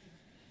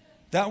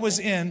 That was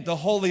in the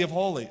Holy of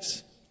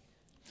Holies.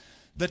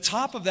 The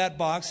top of that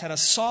box had a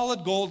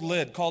solid gold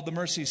lid called the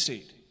mercy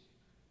seat.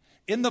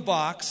 In the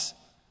box,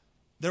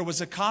 there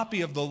was a copy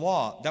of the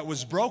law that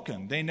was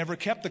broken. They never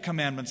kept the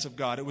commandments of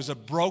God. It was a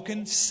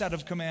broken set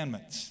of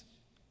commandments.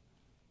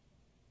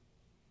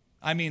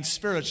 I mean,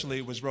 spiritually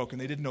it was broken.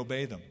 They didn't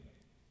obey them.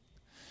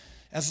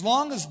 As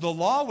long as the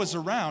law was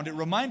around, it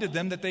reminded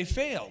them that they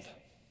failed.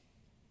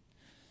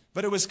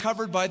 But it was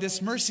covered by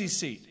this mercy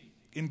seat.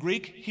 In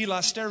Greek,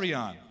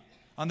 hilasterion.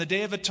 On the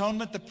Day of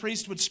Atonement, the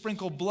priest would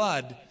sprinkle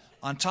blood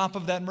on top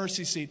of that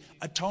mercy seat.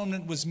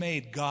 Atonement was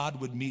made. God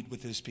would meet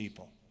with his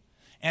people.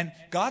 And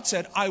God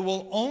said, I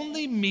will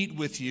only meet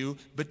with you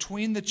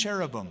between the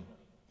cherubim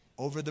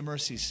over the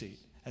mercy seat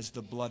as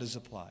the blood is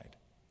applied.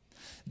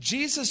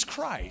 Jesus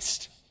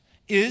Christ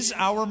is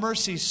our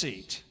mercy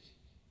seat.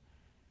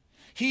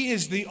 He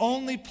is the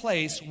only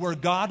place where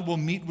God will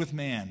meet with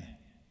man.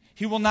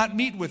 He will not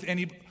meet with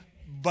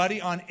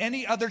anybody on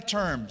any other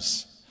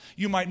terms.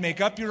 You might make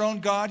up your own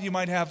God. You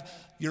might have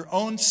your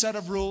own set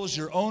of rules,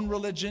 your own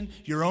religion,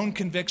 your own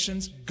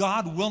convictions.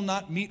 God will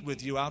not meet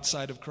with you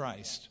outside of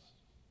Christ.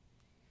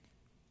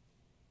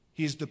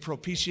 He's the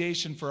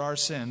propitiation for our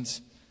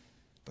sins,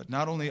 but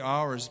not only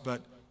ours,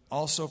 but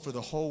also for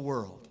the whole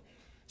world.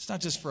 It's not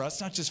just for us,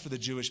 it's not just for the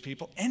Jewish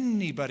people.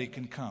 Anybody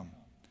can come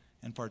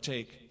and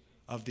partake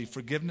of the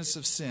forgiveness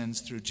of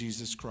sins through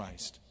Jesus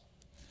Christ.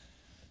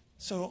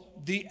 So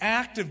the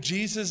act of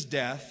Jesus'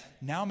 death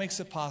now makes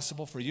it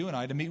possible for you and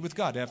I to meet with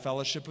God, to have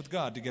fellowship with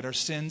God, to get our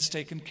sins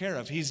taken care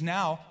of. He's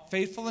now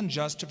faithful and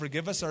just to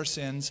forgive us our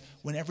sins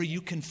whenever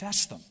you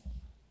confess them.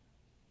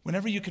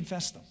 Whenever you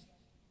confess them.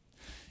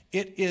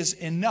 It is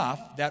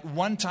enough, that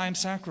one-time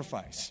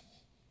sacrifice.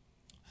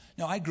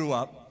 Now, I grew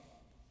up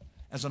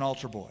as an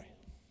altar boy.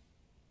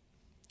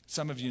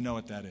 Some of you know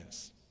what that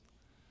is.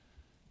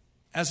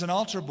 As an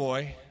altar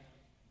boy,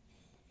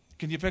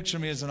 can you picture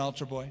me as an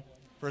altar boy?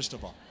 First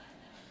of all.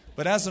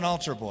 But as an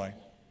altar boy,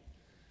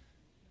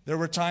 there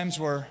were times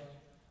where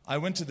I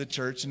went to the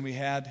church and we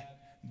had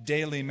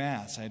daily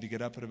mass. I had to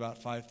get up at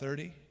about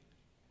 5:30,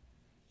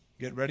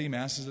 get ready,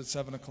 masses at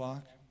 7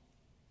 o'clock,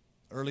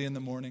 early in the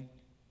morning.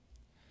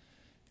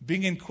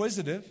 Being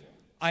inquisitive,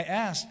 I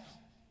asked,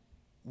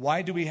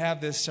 why do we have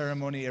this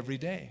ceremony every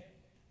day?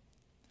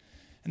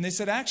 And they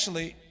said,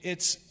 actually,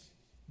 it's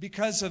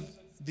because of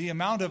the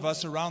amount of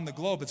us around the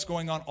globe. It's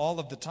going on all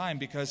of the time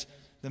because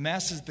the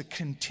Mass is the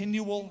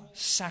continual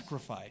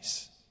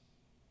sacrifice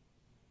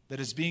that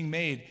is being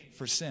made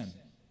for sin.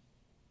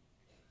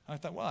 I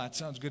thought, well, that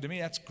sounds good to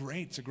me. That's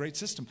great. It's a great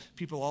system.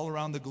 People all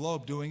around the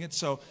globe doing it.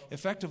 So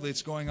effectively,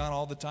 it's going on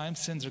all the time.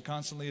 Sins are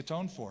constantly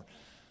atoned for.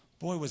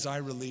 Boy, was I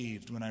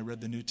relieved when I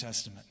read the New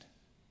Testament.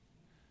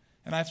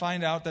 And I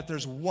find out that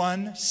there's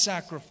one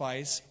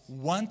sacrifice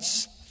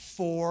once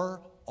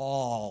for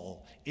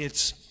all.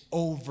 It's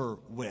over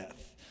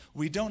with.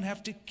 We don't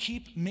have to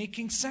keep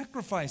making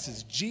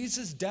sacrifices.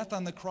 Jesus' death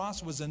on the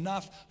cross was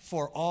enough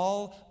for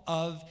all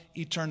of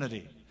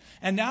eternity.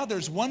 And now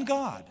there's one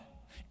God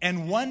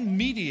and one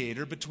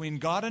mediator between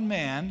God and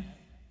man.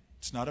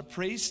 It's not a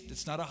priest.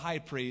 It's not a high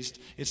priest.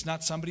 It's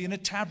not somebody in a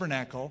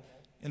tabernacle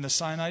in the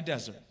Sinai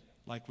desert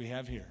like we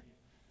have here.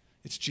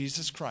 It's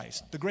Jesus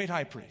Christ, the great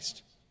high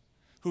priest,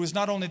 who is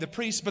not only the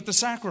priest, but the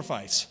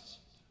sacrifice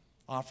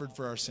offered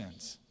for our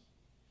sins,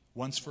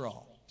 once for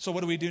all. So what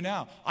do we do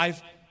now?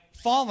 I've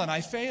fallen,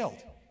 I failed.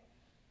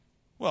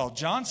 Well,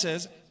 John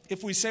says,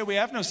 if we say we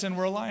have no sin,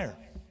 we're a liar.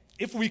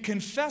 If we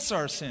confess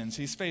our sins,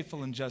 he's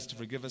faithful and just to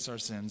forgive us our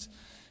sins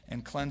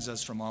and cleanse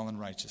us from all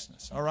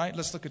unrighteousness. All right,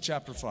 let's look at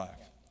chapter 5.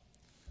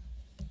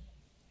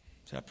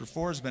 Chapter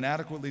 4 has been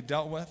adequately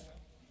dealt with.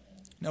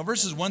 Now,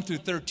 verses 1 through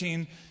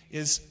 13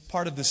 is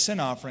part of the sin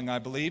offering, I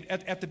believe.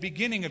 At the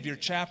beginning of your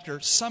chapter,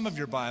 some of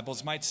your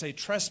Bibles might say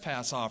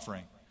trespass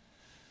offering.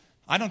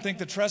 I don't think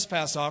the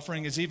trespass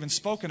offering is even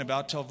spoken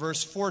about till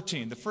verse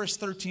 14. The first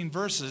 13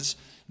 verses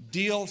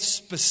deal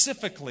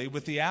specifically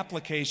with the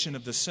application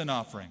of the sin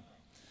offering.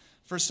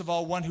 First of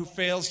all, one who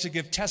fails to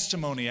give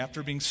testimony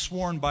after being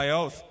sworn by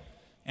oath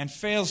and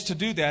fails to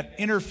do that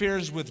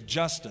interferes with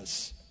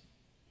justice.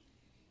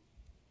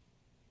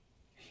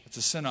 It's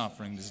a sin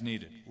offering that's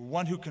needed.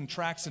 One who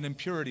contracts an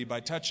impurity by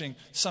touching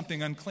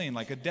something unclean,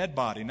 like a dead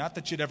body. Not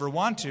that you'd ever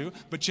want to,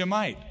 but you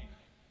might.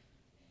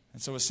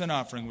 And so a sin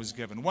offering was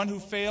given. One who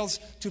fails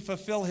to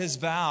fulfill his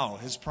vow,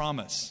 his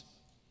promise.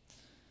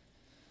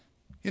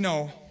 You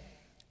know,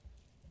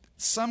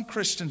 some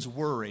Christians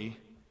worry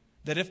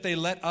that if they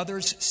let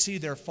others see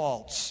their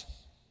faults,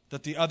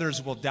 that the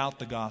others will doubt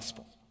the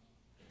gospel.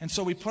 And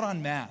so we put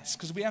on masks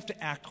because we have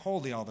to act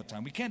holy all the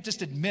time. We can't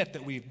just admit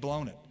that we've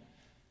blown it.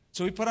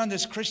 So we put on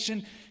this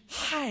Christian,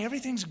 hi,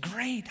 everything's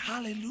great,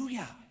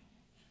 hallelujah.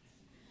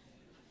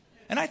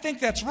 And I think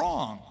that's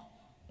wrong.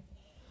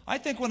 I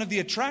think one of the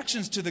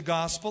attractions to the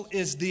gospel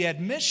is the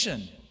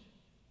admission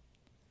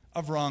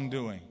of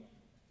wrongdoing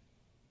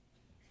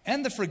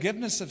and the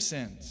forgiveness of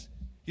sins.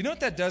 You know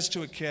what that does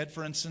to a kid,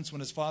 for instance, when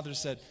his father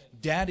said,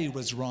 Daddy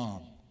was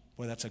wrong?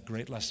 Boy, that's a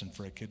great lesson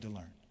for a kid to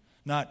learn.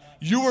 Not,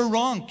 you were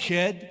wrong,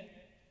 kid.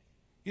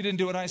 You didn't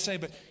do what I say,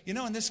 but you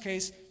know, in this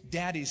case,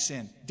 Daddy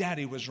sinned.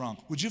 Daddy was wrong.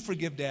 Would you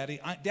forgive Daddy?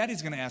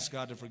 Daddy's going to ask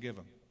God to forgive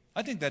him.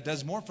 I think that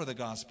does more for the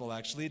gospel,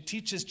 actually. It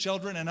teaches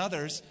children and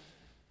others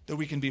that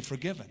we can be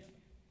forgiven.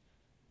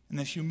 And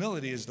that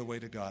humility is the way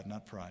to God,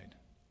 not pride.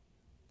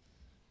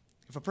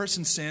 If a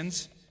person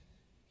sins,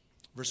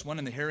 Verse 1,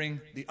 in the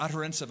hearing the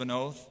utterance of an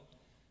oath,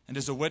 and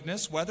is a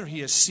witness, whether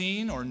he has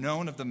seen or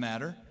known of the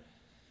matter.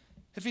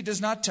 If he does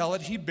not tell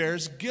it, he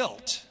bears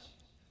guilt.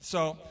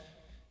 So,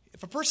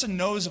 if a person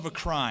knows of a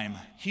crime,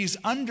 he's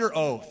under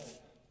oath,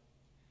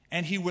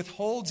 and he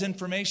withholds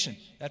information,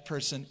 that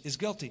person is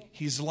guilty.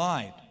 He's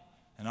lied.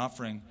 An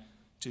offering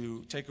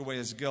to take away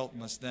his guilt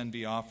must then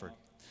be offered.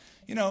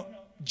 You know,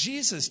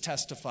 Jesus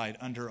testified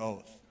under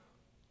oath.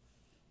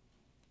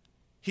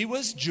 He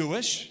was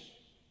Jewish.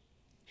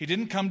 He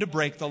didn't come to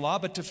break the law,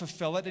 but to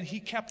fulfill it, and he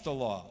kept the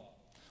law.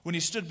 When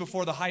he stood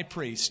before the high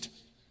priest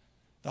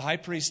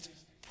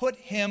put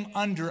him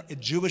under a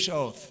Jewish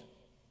oath,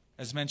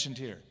 as mentioned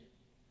here.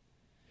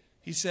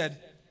 He said,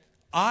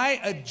 I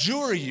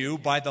adjure you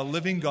by the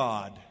living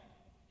God.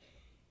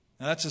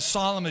 Now that's as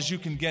solemn as you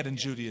can get in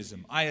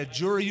Judaism. I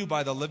adjure you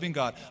by the living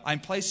God. I'm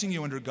placing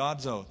you under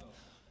God's oath.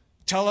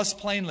 Tell us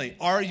plainly,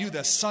 are you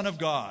the Son of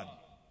God?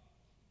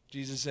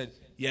 Jesus said,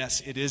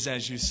 yes, it is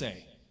as you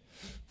say.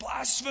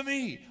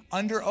 Blasphemy!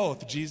 Under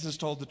oath, Jesus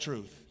told the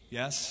truth.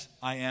 Yes,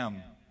 I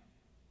am,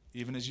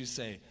 even as you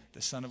say,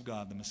 the Son of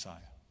God, the Messiah.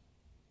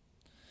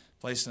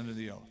 Placed under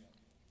the oath.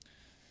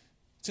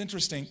 It's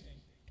interesting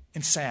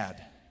and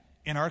sad.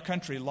 In our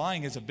country,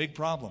 lying is a big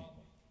problem.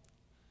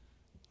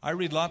 I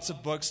read lots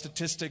of books,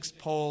 statistics,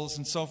 polls,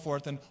 and so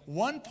forth. And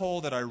one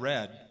poll that I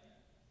read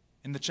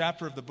in the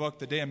chapter of the book,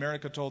 The Day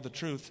America Told the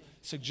Truth,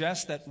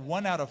 suggests that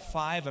 1 out of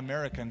 5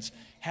 Americans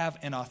have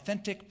an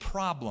authentic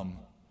problem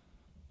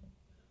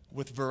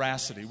with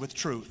veracity, with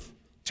truth,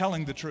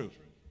 telling the truth.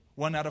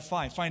 1 out of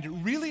 5 find it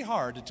really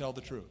hard to tell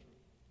the truth.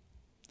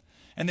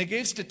 And they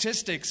gave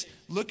statistics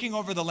looking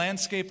over the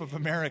landscape of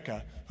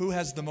America, who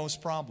has the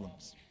most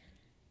problems.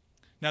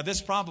 Now,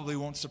 this probably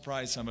won't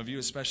surprise some of you,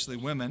 especially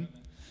women.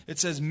 It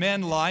says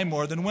men lie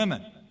more than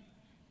women.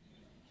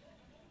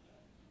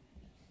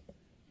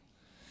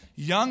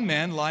 Young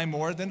men lie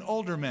more than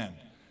older men.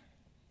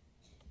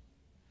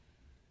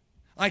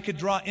 I could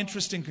draw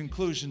interesting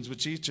conclusions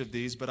with each of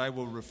these, but I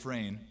will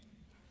refrain.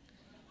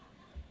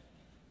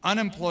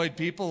 Unemployed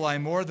people lie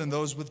more than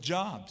those with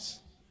jobs.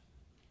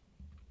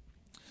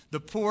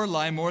 The poor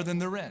lie more than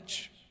the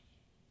rich.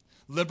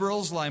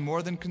 Liberals lie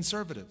more than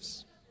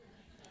conservatives.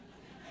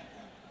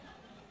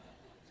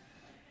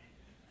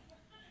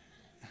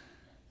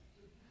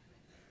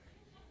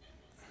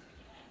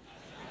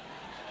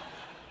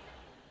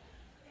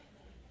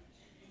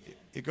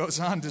 It goes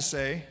on to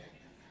say,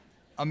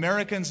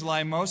 Americans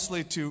lie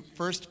mostly to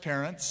first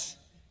parents,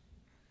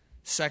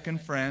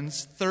 second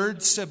friends,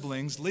 third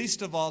siblings,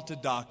 least of all to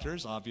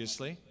doctors,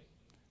 obviously.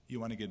 You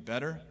want to get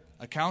better.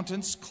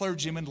 Accountants,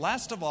 clergymen.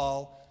 Last of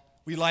all,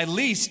 we lie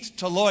least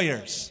to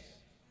lawyers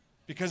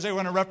because they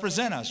want to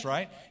represent us,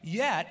 right?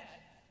 Yet,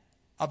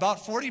 about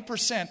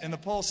 40% in the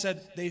poll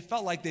said they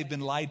felt like they've been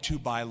lied to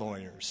by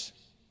lawyers,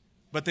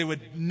 but they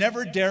would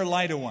never dare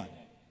lie to one.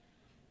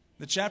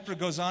 The chapter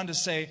goes on to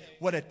say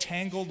what a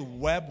tangled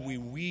web we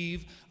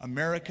weave.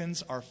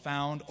 Americans are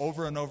found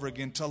over and over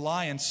again to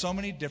lie in so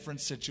many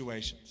different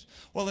situations.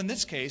 Well, in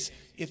this case,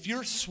 if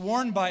you're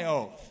sworn by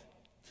oath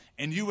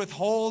and you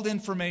withhold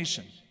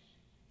information,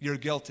 you're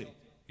guilty.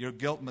 Your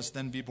guilt must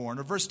then be borne.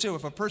 Or verse 2,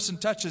 if a person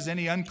touches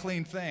any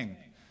unclean thing,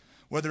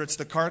 whether it's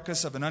the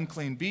carcass of an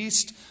unclean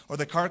beast or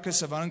the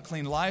carcass of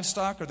unclean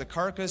livestock or the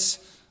carcass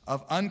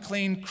of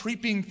unclean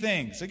creeping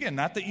things. Again,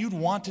 not that you'd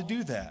want to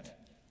do that.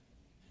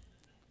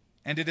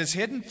 And it is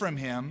hidden from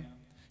him,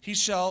 he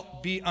shall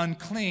be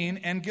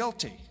unclean and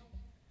guilty.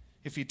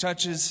 If he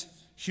touches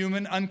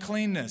human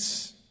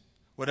uncleanness,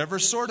 whatever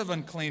sort of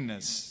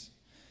uncleanness,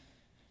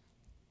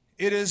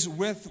 it is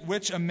with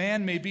which a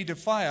man may be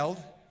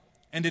defiled,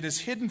 and it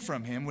is hidden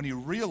from him. When he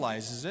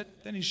realizes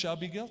it, then he shall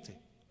be guilty.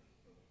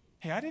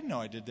 Hey, I didn't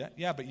know I did that.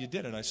 Yeah, but you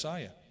did it. I saw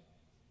you.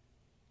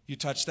 You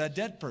touched that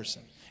dead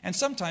person. And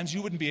sometimes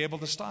you wouldn't be able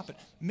to stop it.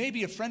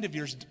 Maybe a friend of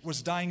yours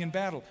was dying in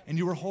battle, and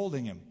you were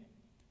holding him.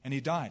 And he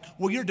died.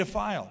 Well, you're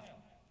defiled.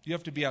 You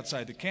have to be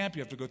outside the camp.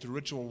 You have to go through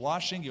ritual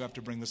washing. You have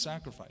to bring the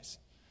sacrifice.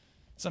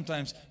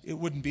 Sometimes it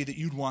wouldn't be that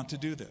you'd want to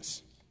do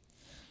this.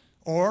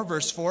 Or,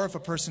 verse 4, if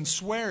a person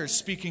swears,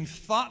 speaking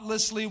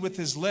thoughtlessly with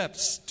his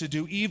lips to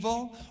do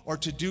evil or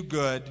to do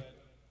good,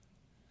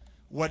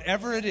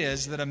 whatever it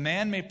is that a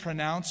man may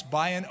pronounce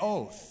by an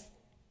oath,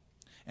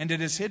 and it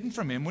is hidden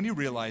from him, when he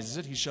realizes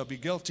it, he shall be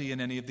guilty in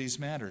any of these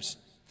matters.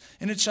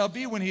 And it shall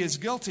be when he is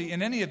guilty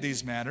in any of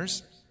these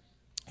matters,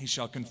 he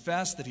shall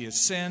confess that he has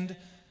sinned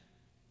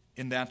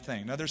in that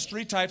thing. Now, there's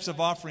 3 types of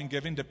offering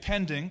giving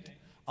depending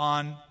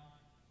on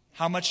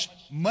how much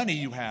money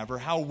you have or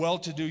how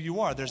well-to-do you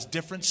are. There's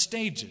different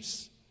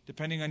stages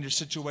depending on your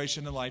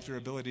situation in life, your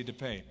ability to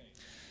pay.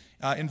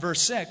 In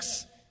verse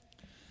 6,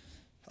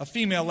 a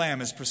female lamb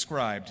is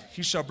prescribed.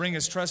 He shall bring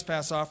his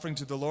trespass offering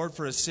to the Lord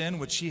for his sin,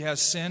 which he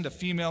has sinned, a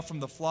female from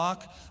the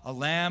flock, a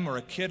lamb or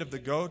a kid of the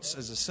goats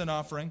as a sin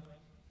offering.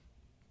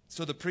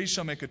 So the priest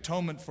shall make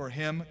atonement for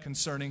him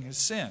concerning his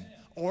sin.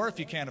 Or if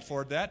you can't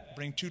afford that,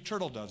 bring 2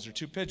 turtle doves or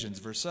 2 pigeons,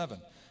 verse 7.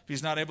 If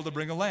he's not able to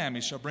bring a lamb,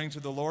 he shall bring to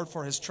the Lord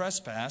for his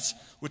trespass,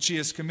 which he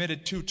has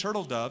committed, 2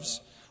 turtle doves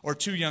or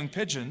 2 young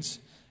pigeons,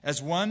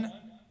 as one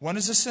One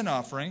is a sin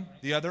offering,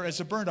 the other is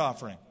a burnt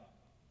offering.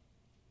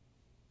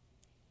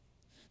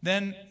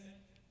 Then,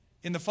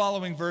 in the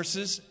following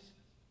verses,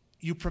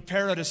 you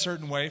prepare it a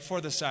certain way for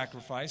the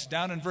sacrifice.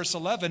 Down in verse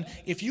 11,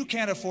 if you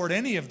can't afford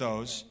any of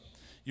those,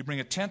 you bring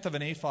 1/10 of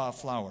an ephah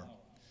of flour.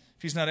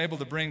 If he's not able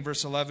to bring,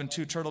 verse 11,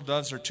 2 turtle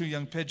doves or 2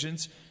 young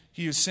pigeons,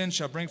 he who sins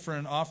shall bring for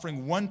an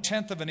offering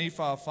 1/10 of an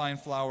ephah of fine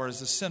flour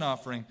as a sin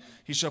offering.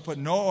 He shall put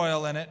no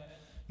oil in it,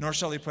 nor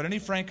shall he put any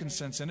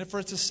frankincense in it, for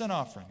it's a sin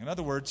offering. In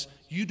other words,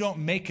 you don't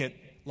make it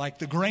like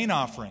the grain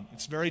offering.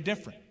 It's very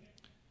different.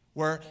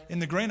 Where in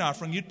the grain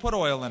offering, you'd put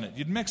oil in it,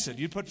 you'd mix it,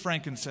 you'd put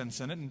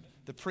frankincense in it, and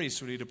the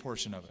priest would eat a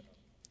portion of it.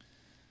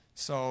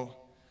 So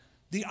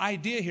the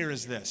idea here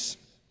is this.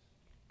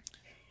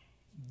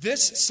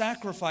 This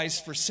sacrifice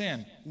for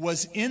sin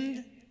was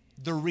within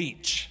the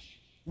reach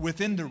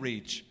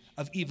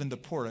of even the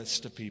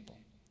poorest of people.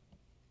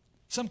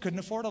 Some couldn't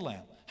afford a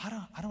lamb. I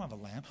don't have a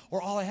lamb,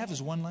 or all I have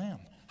is one lamb.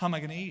 How am I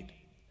going to eat?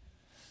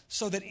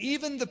 So that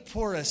even the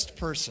poorest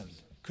person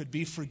could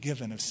be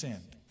forgiven of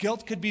sin.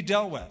 Guilt could be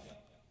dealt with.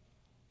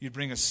 You'd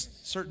bring a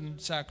certain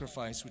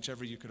sacrifice,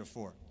 whichever you could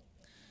afford.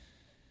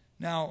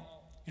 Now,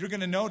 you're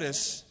going to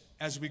notice,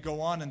 as we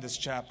go on in this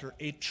chapter,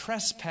 a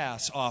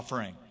trespass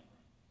offering.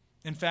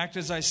 In fact,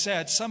 as I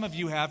said, some of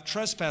you have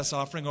trespass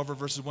offering over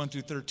verses 1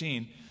 through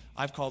 13.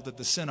 I've called it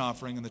the sin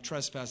offering and the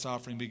trespass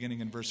offering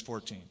beginning in verse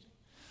 14.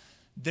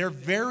 They're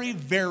very,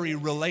 very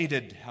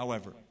related,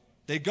 however.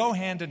 They go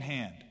hand in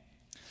hand.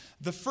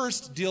 The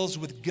first deals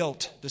with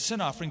guilt. The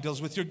sin offering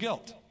deals with your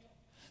guilt.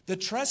 The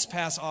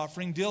trespass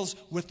offering deals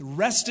with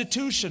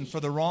restitution for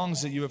the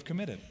wrongs that you have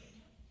committed.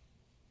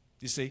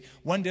 You see,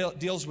 one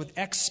deals with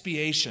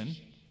expiation,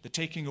 the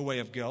taking away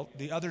of guilt.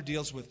 The other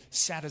deals with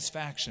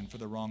satisfaction for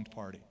the wronged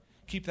party.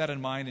 Keep that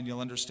in mind and you'll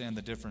understand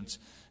the difference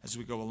as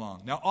we go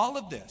along. Now, all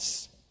of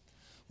this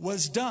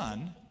was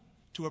done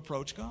to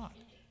approach God.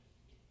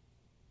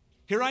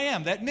 Here I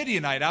am, that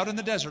Midianite out in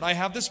the desert. I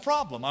have this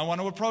problem. I want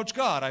to approach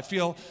God. I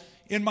feel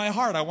in my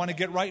heart I want to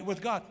get right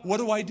with God. What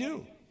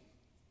do?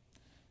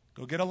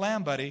 Go get a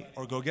lamb, buddy,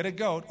 or go get a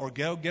goat, or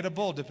go get a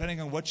bull,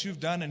 depending on what you've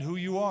done and who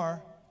you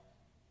are,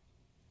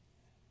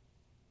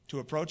 to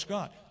approach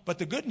God. But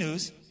the good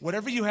news,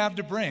 whatever you have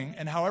to bring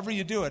and however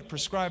you do it,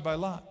 prescribed by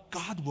law,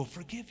 God will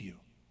forgive you.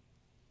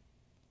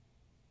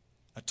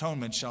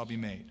 Atonement shall be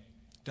made,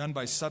 done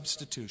by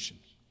substitution.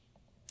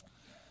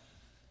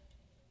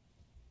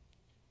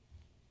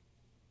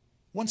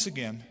 Once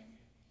again,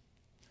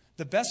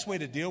 the best way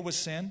to deal with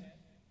sin,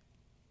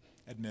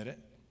 admit it.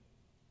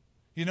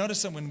 You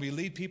notice that when we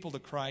lead people to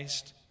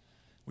Christ,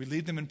 we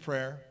lead them in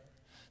prayer,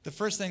 the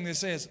first thing they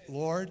say is,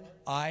 Lord,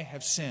 I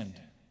have sinned.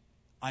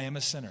 I am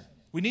a sinner.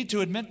 We need to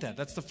admit that.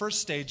 That's the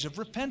first stage of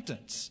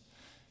repentance.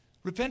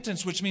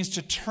 Repentance, which means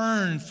to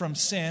turn from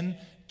sin,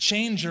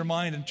 change your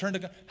mind, and turn to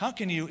God. How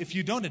can you, if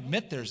you don't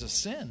admit there's a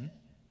sin,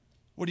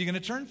 what are you going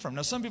to turn from?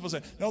 Now, some people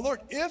say, no, Lord,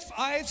 if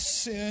I've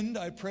sinned,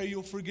 I pray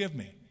you'll forgive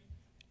me.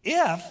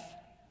 If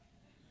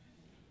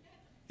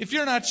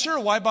you're not sure,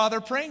 why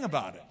bother praying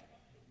about it?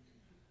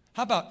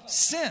 How about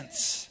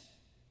since?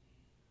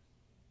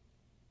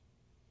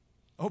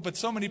 Oh, but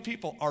so many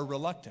people are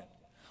reluctant.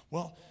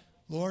 Well,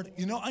 Lord,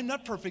 I'm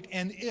not perfect,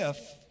 and if...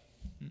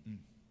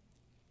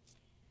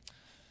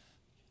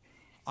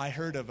 I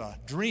heard of a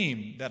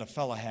dream that a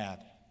fella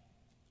had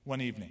one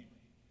evening.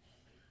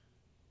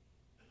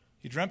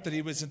 He dreamt that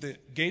he was at the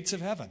gates of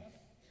heaven.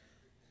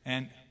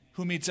 And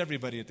who meets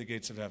everybody at the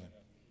gates of heaven?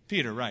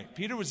 Peter, right.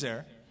 Peter was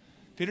there.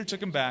 Peter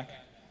took him back,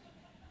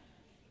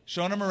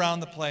 showing him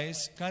around the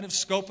place, kind of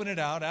scoping it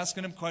out,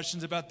 asking him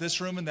questions about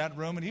this room and that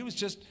room, and he was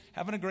just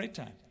having a great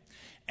time.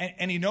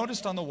 And he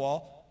noticed on the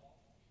wall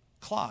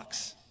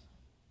clocks.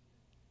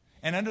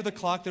 And under the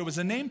clock there was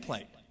a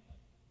nameplate.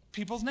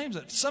 People's names.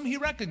 Some he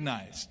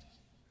recognized.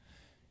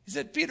 He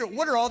said, Peter,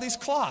 what are all these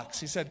clocks?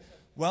 He said,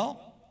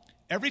 well,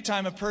 every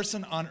time a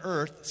person on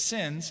earth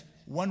sins,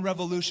 one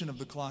revolution of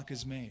the clock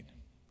is made.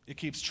 It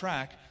keeps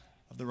track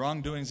of the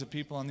wrongdoings of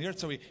people on the earth.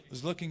 So he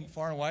was looking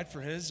far and wide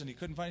for his, and he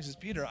couldn't find it. He says,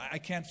 Peter, I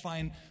can't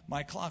find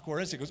my clock. Where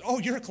is it? He goes, oh,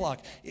 your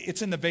clock.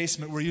 It's in the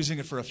basement. We're using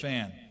it for a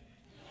fan.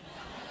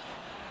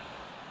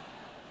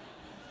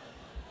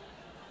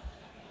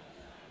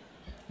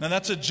 Now,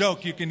 that's a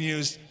joke you can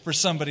use for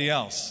somebody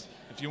else.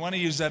 If you want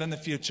to use that in the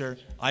future,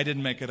 I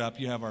didn't make it up.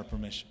 You have our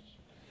permission.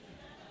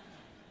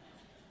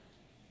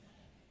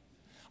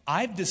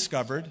 I've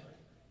discovered,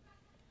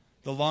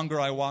 the longer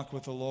I walk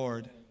with the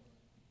Lord,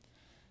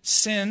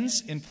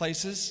 sins in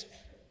places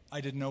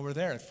I didn't know were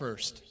there at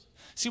first.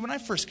 See, when I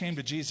first came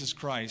to Jesus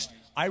Christ,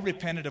 I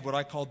repented of what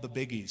I called the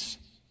biggies,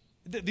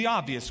 the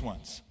obvious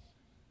ones.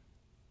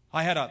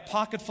 I had a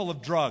pocket full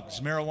of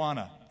drugs,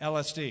 marijuana,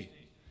 LSD.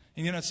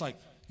 And it's like,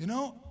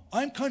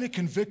 I'm kind of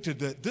convicted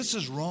that this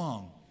is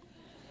wrong.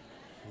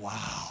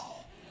 Wow.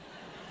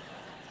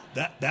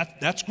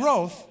 That's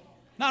growth.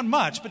 Not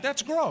much, but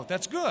that's growth.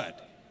 That's good.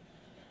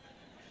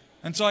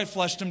 And so I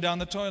flushed him down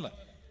the toilet.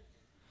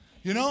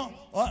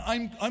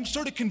 I'm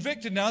sort of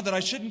convicted now that I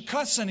shouldn't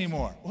cuss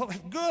anymore. Well,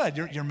 good.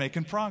 You're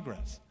making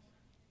progress.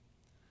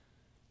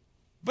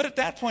 But at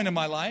that point in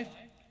my life,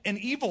 an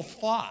evil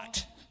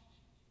thought.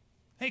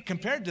 Hey,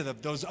 compared to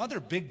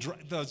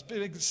those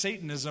big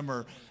Satanism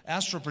or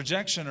astral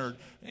projection,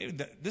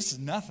 this is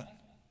nothing.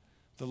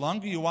 The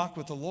longer you walk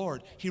with the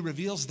Lord, He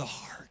reveals the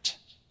heart,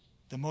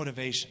 the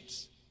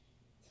motivations.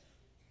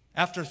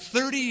 After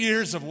 30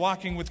 years of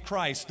walking with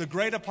Christ, the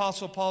great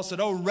apostle Paul said,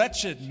 "Oh,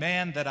 wretched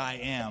man that I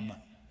am."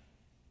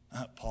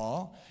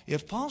 Paul,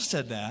 if Paul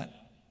said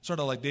that, sort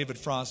of like David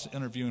Frost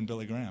interviewing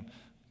Billy Graham,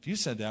 if you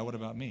said that, what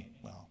about me?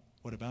 Well,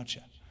 what about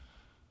you?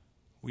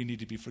 We need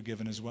to be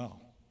forgiven as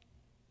well.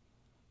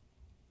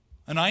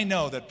 And I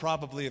know that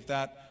probably if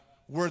that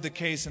were the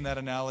case in that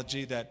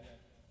analogy, that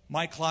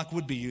my clock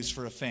would be used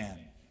for a fan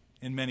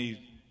in many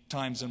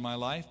times in my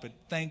life, but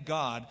thank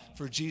God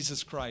for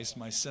Jesus Christ,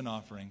 my sin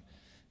offering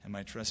and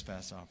my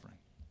trespass offering.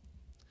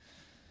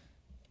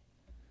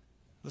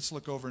 Let's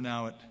look over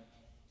now at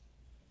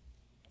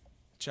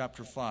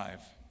chapter 5,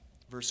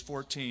 verse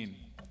 14.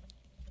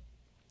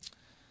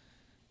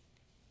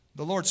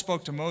 The Lord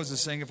spoke to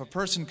Moses, saying, if a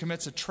person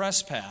commits a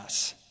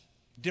trespass,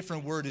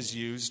 different word is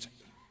used,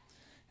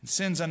 and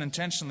sins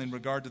unintentionally in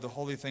regard to the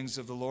holy things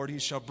of the Lord, he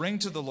shall bring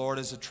to the Lord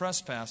as a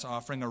trespass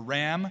offering a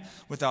ram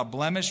without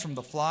blemish from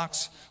the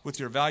flocks, with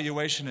your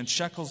valuation in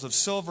shekels of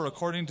silver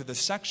according to the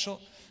shekel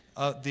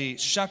of the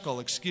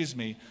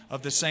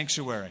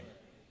sanctuary,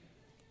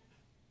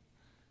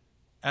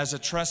 as a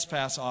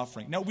trespass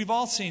offering. Now, we've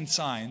all seen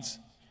signs,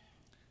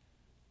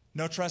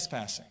 no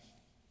trespassing,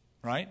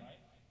 right?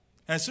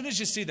 And as soon as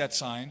you see that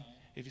sign,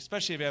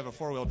 especially if you have a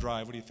four-wheel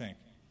drive, what do you think?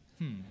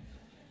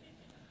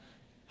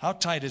 How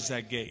tight is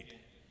that gate?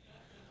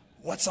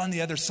 What's on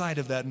the other side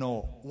of that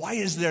knoll? Why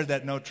is there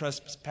that no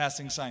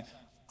trespassing sign?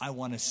 I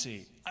want to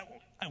see.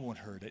 I won't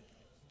hurt it.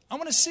 I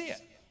want to see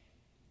it.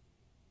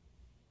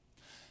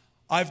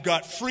 I've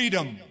got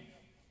freedom.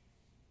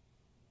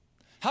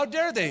 How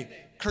dare they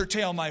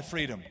curtail my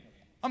freedom?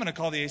 I'm going to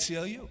call the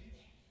ACLU.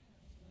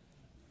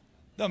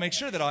 They'll make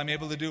sure that I'm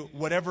able to do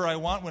whatever I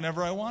want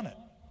whenever I want it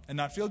and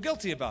not feel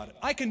guilty about it.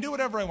 I can do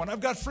whatever I want.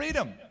 I've got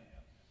freedom.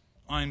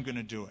 I'm going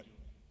to do it.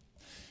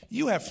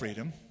 You have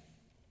freedom,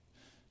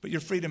 but your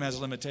freedom has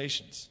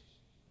limitations.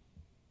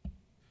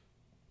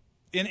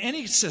 In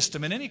any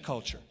system, in any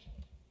culture,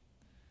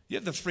 you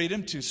have the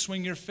freedom to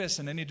swing your fist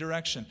in any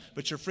direction,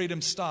 but your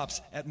freedom stops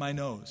at my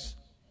nose.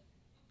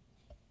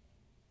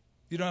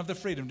 You don't have the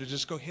freedom to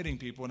just go hitting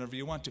people whenever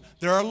you want to.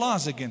 There are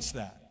laws against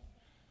that.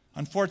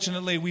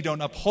 Unfortunately, we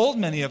don't uphold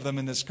many of them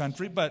in this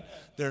country, but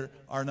there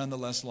are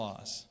nonetheless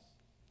laws.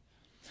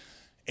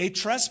 A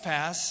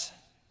trespass,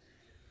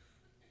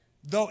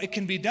 though it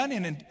can be done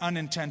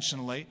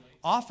unintentionally,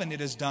 often it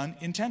is done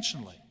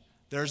intentionally.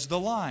 There's the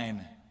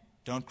line.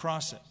 Don't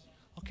cross it.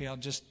 Okay, I'll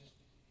just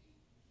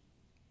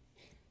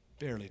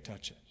barely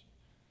touch it.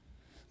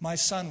 My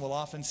son will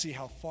often see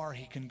how far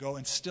he can go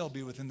and still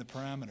be within the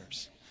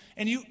parameters.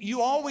 And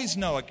you always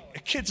know a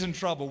kid's in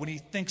trouble when he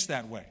thinks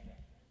that way,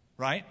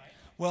 right?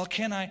 Well,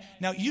 can I?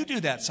 Now, you do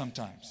that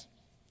sometimes.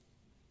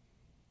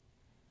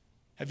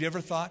 Have you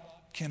ever thought,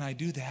 can I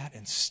do that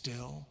and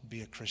still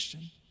be a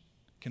Christian?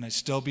 Can I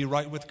still be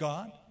right with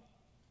God?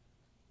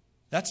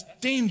 That's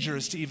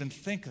dangerous to even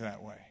think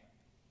that way.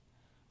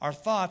 Our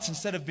thoughts,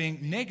 instead of being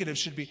negative,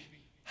 should be,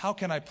 how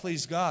can I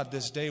please God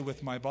this day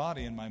with my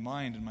body and my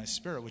mind and my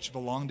spirit, which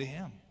belong to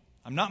Him?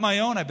 I'm not my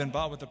own. I've been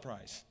bought with a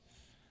price.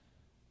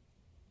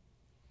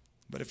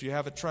 But if you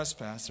have a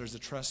trespass, there's a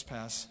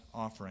trespass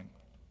offering.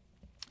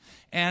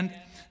 And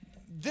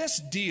this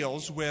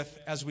deals with,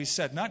 as we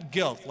said, not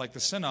guilt like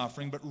the sin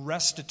offering, but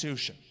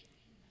restitution.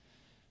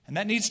 And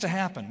that needs to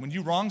happen. When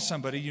you wrong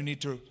somebody, you need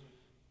to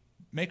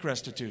make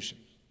restitution.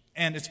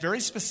 And it's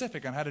very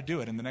specific on how to do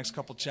it in the next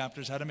couple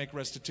chapters, how to make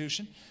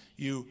restitution.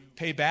 You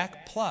pay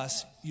back,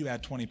 plus you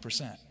add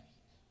 20%.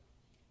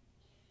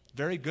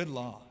 Very good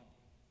law.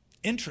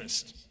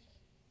 Interest.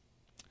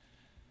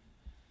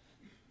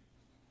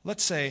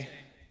 Let's say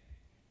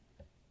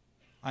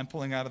I'm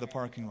pulling out of the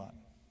parking lot.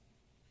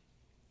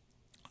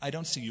 I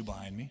don't see you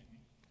behind me.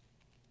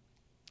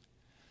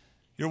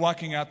 You're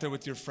walking out there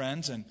with your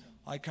friends, and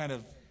I kind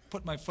of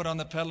put my foot on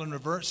the pedal in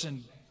reverse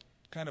and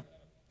kind of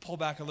pull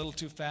back a little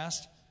too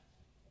fast.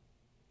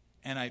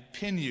 And I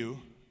pin you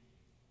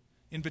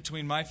in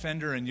between my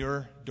fender and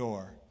your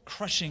door,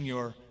 crushing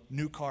your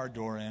new car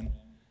door in.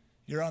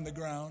 You're on the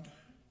ground.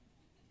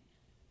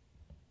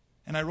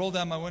 And I roll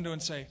down my window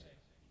and say,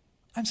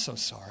 I'm so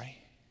sorry.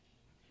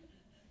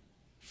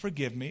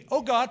 Forgive me.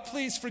 Oh, God,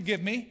 please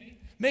forgive me.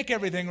 Make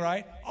everything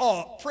right.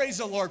 Oh, praise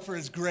the Lord for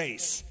His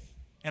grace.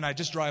 And I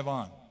just drive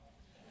on.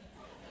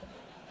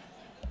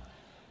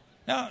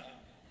 Now,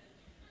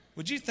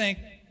 would you think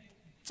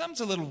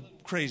something's a little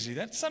crazy?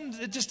 That's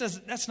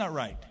not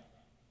right.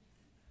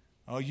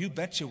 Oh, you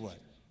bet you would.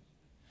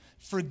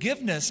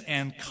 Forgiveness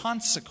and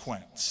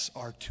consequence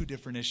are two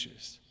different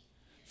issues.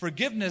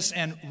 Forgiveness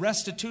and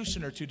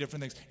restitution are two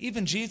different things.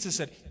 Even Jesus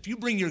said, if you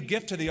bring your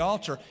gift to the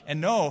altar and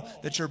know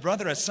that your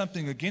brother has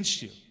something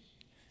against you,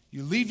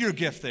 you leave your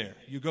gift there.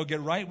 You go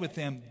get right with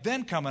him,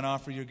 then come and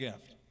offer your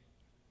gift.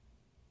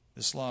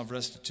 This law of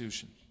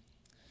restitution.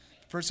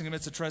 person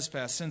commits a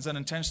trespass, sins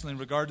unintentionally in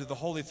regard to the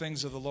holy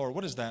things of the Lord.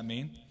 What does that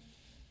mean?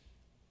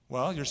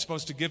 Well, you're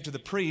supposed to give to the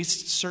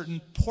priest certain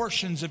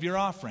portions of your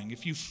offering.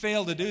 If you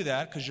fail to do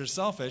that because you're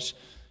selfish,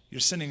 you're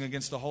sinning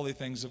against the holy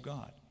things of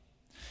God.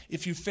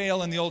 If you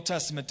fail in the Old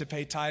Testament to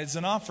pay tithes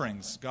and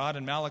offerings, God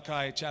in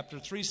Malachi chapter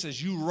 3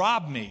 says, you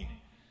rob me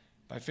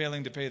by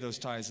failing to pay those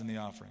tithes and the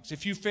offerings.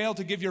 If you fail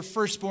to give your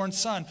firstborn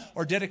son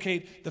or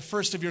dedicate the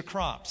first of your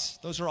crops,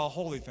 those are all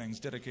holy things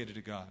dedicated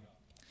to God.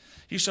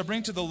 He shall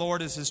bring to the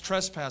Lord as his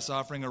trespass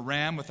offering a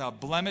ram without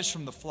blemish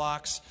from the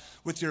flocks,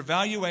 with your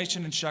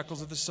valuation in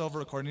shekels of the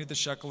silver, according to the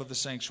shekel of the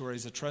sanctuary,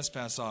 as a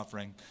trespass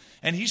offering.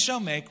 And he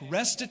shall make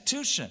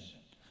restitution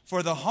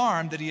for the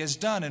harm that he has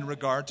done in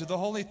regard to the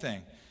holy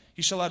thing.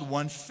 He shall add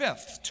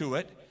 1/5 to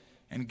it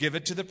and give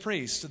it to the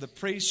priest. So the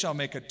priest shall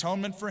make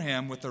atonement for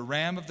him with the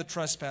ram of the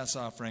trespass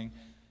offering,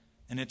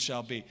 and it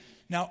shall be.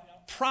 Now,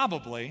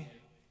 probably,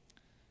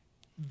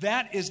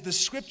 that is the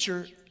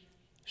scripture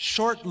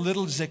short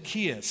little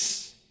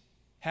Zacchaeus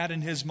had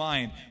in his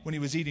mind when he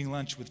was eating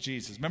lunch with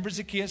Jesus. Remember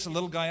Zacchaeus, a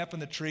little guy up in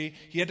the tree?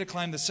 He had to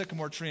climb the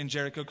sycamore tree in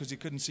Jericho because he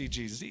couldn't see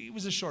Jesus. He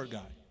was a short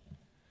guy.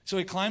 So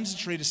he climbs the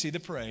tree to see the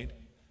parade.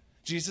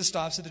 Jesus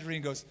stops at the tree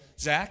and goes,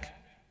 Zach,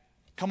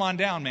 come on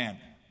down, man.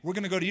 We're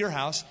going to go to your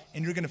house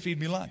and you're going to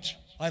feed me lunch.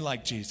 I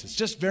like Jesus.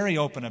 Just very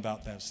open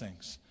about those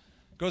things.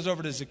 Goes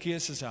over to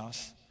Zacchaeus'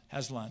 house,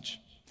 has lunch,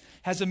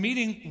 has a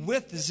meeting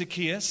with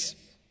Zacchaeus.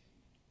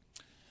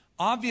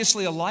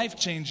 Obviously a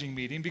life-changing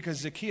meeting, because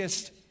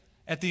Zacchaeus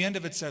at the end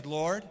of it said,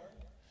 Lord,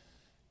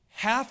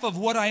 half of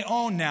what I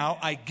own now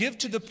I give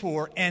to the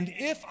poor, and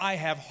if I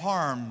have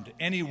harmed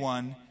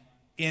anyone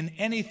in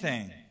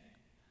anything,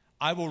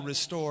 I will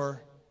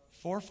restore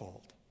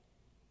fourfold.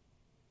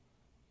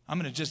 I'm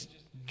going to just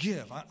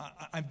give.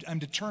 I'm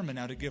determined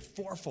now to give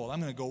fourfold. I'm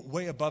going to go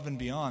way above and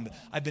beyond.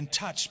 I've been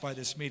touched by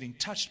this meeting,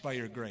 touched by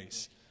your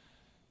grace.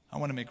 I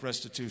want to make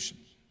restitution.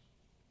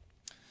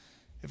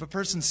 If a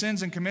person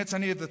sins and commits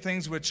any of the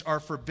things which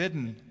are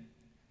forbidden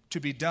to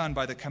be done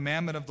by the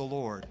commandment of the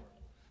Lord,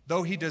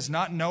 though he does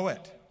not know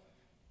it,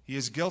 he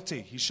is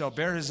guilty. He shall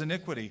bear his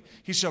iniquity.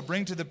 He shall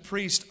bring to the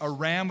priest a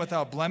ram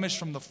without blemish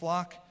from the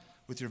flock,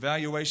 with your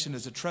valuation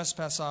as a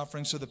trespass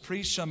offering. So the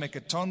priest shall make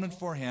atonement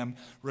for him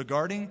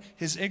regarding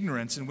his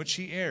ignorance in which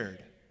he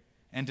erred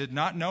and did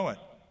not know it.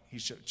 He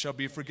shall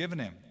be forgiven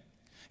him.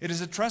 It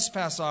is a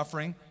trespass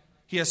offering.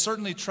 He has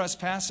certainly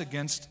trespassed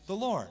against the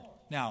Lord.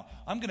 Now,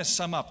 I'm going to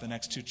sum up the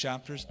next two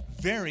chapters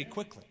very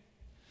quickly,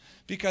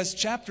 because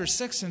chapters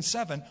 6 and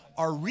 7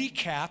 are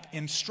recap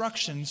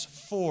instructions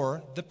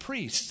for the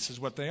priests, is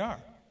what they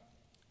are.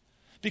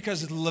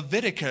 Because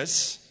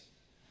Leviticus,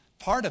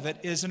 part of it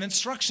is an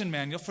instruction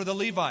manual for the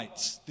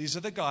Levites. These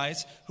are the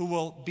guys who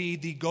will be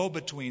the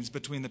go-betweens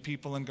between the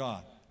people and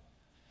God.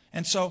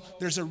 And so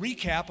there's a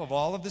recap of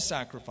all of the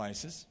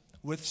sacrifices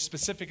with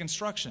specific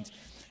instructions,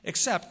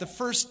 except the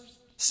first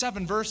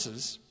 7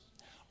 verses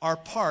are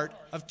part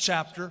of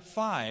chapter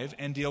 5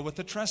 and deal with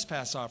the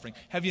trespass offering.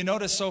 Have you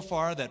noticed so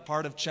far that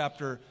part of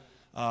chapter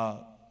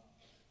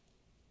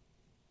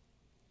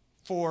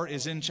 4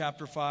 is in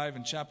chapter 5,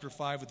 and chapter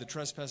 5 with the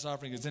trespass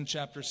offering is in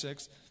chapter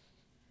 6?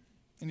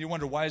 And you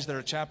wonder, why is there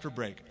a chapter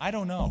break? I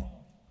don't know.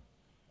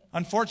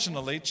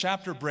 Unfortunately,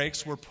 chapter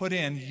breaks were put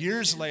in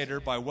years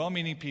later by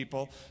well-meaning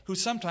people who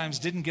sometimes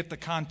didn't get the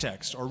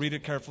context or read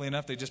it carefully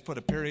enough. They just put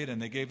a period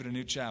and they gave it a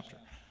new chapter.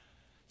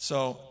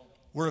 So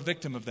we're a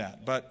victim of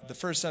that. But the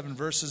first 7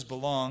 verses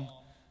belong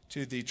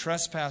to the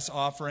trespass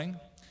offering.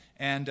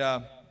 And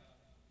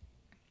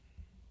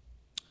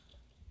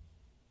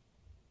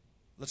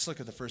let's look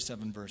at the first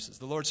 7 verses.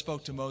 The Lord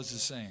spoke to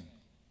Moses, saying,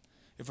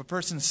 if a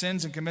person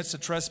sins and commits a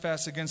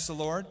trespass against the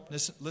Lord,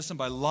 listen,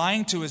 by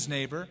lying to his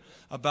neighbor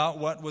about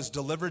what was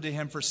delivered to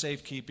him for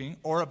safekeeping,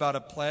 or about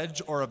a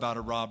pledge, or about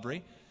a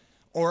robbery,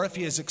 or if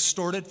he has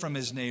extorted from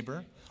his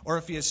neighbor, or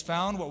if he has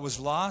found what was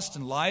lost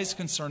and lies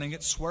concerning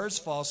it, swears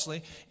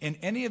falsely in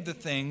any of the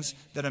things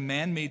that a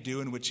man may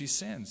do in which he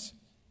sins,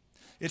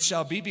 it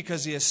shall be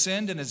because he has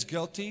sinned and is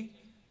guilty,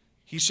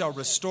 he shall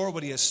restore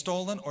what he has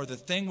stolen, or the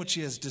thing which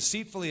he has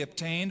deceitfully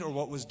obtained, or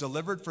what was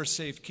delivered for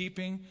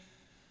safekeeping,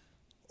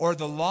 or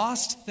the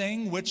lost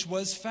thing which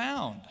was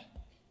found.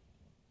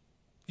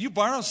 You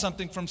borrow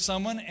something from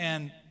someone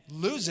and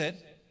lose it,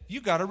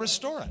 you got to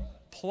restore it,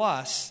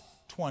 plus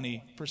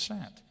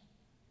 20%.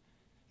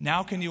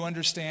 Now can you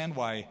understand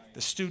why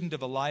the student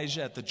of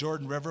Elijah at the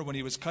Jordan River, when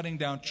he was cutting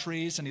down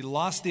trees and he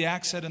lost the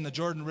axe head in the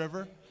Jordan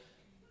River,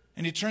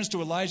 and he turns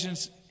to Elijah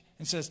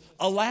and says,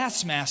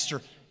 alas,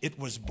 master, it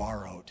was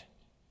borrowed.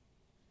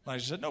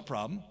 Elijah said, no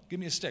problem, give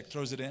me a stick,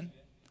 throws it in,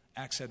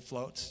 axe head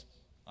floats,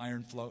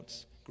 iron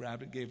floats,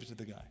 grabbed it, gave it to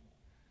the guy.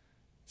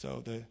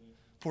 So the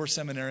poor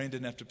seminarian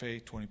didn't have to pay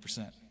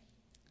 20%.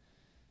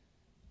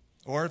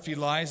 Or if he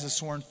lies, has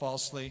sworn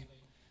falsely,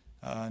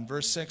 in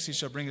verse 6, he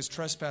shall bring his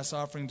trespass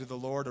offering to the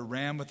Lord, a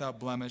ram without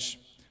blemish,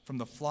 from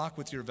the flock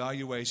with your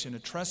valuation, a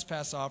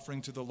trespass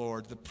offering to the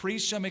Lord. The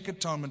priest shall make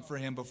atonement for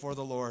him before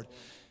the Lord,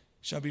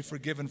 shall be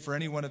forgiven for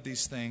any one of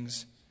these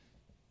things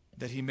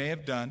that he may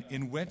have done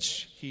in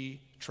which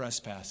he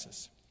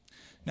trespasses.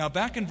 Now,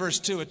 back in verse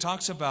 2, it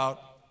talks about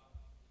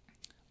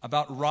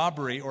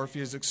robbery, or if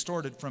he is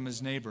extorted from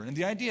his neighbor. And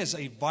the idea is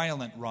a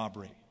violent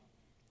robbery.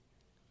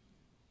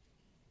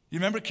 You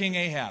remember King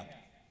Ahab,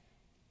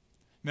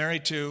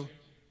 married to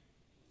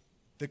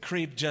the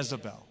creep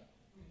Jezebel.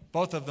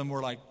 Both of them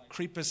were like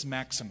Creepus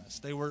Maximus.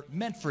 They were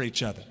meant for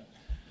each other.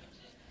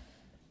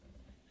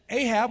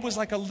 Ahab was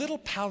like a little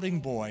pouting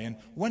boy, and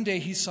one day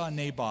he saw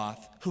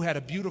Naboth, who had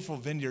a beautiful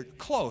vineyard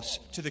close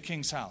to the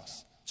king's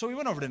house. So he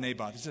went over to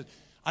Naboth. He said,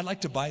 I'd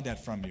like to buy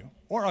that from you,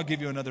 or I'll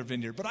give you another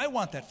vineyard, but I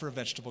want that for a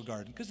vegetable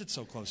garden because it's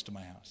so close to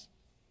my house.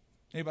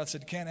 Naboth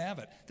said, can't have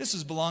it. This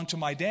has belonged to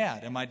my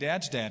dad and my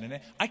dad's dad, and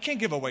I can't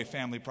give away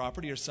family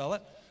property or sell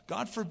it.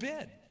 God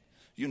forbid.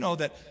 You know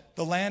that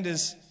the land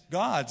is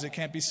God's. It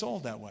can't be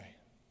sold that way.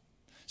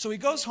 So he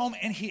goes home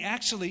and he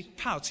actually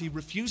pouts. He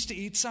refused to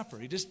eat supper.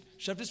 He just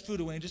shoved his food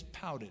away and just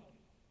pouted.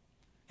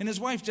 And his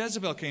wife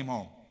Jezebel came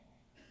home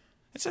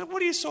and said,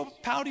 what are you so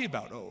pouty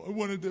about? Oh, I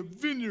wanted the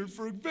vineyard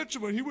for a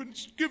vegetable. He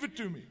wouldn't give it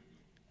to me.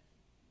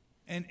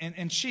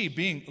 And she,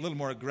 being a little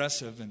more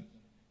aggressive and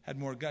had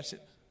more guts, said,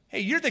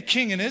 hey, you're the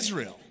king in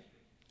Israel.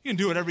 You can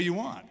do whatever you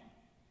want.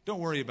 Don't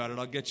worry about it.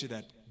 I'll get you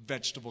that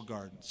vegetable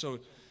garden. So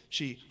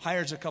she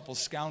hires a couple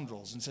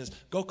scoundrels and says,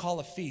 go call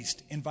a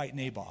feast, invite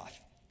Naboth.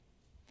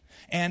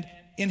 And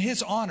in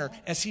his honor,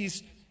 as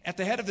he's at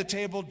the head of the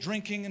table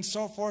drinking and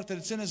so forth, that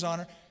it's in his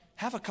honor,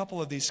 have a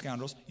couple of these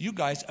scoundrels. You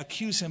guys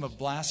accuse him of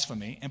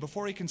blasphemy, and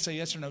before he can say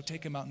yes or no,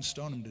 take him out and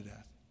stone him to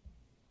death.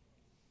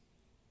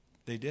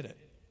 They did it.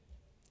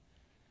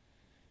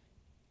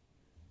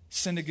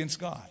 Sinned against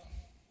God.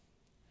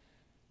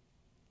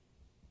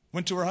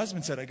 Went to her husband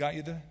and said, I got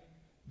you the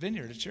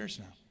vineyard. It's yours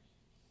now.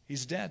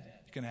 He's dead.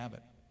 You can have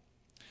it.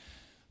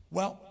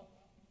 Well,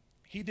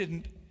 he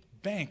didn't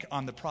bank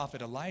on the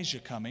prophet Elijah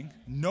coming,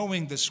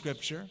 knowing the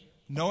scripture,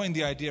 knowing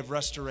the idea of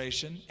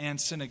restoration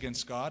and sin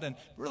against God, and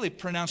really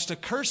pronounced a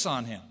curse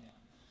on him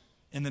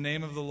in the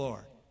name of the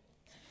Lord.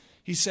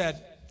 He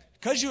said,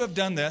 because you have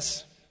done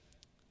this,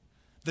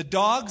 the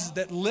dogs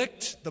that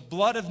licked the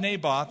blood of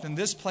Naboth in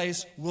this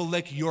place will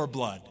lick your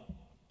blood.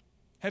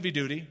 Heavy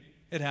duty.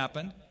 It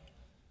happened.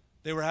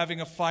 They were having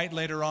a fight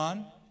later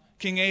on.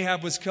 King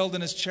Ahab was killed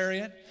in his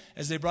chariot.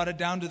 As they brought it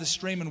down to the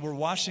stream and were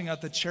washing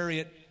out the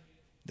chariot,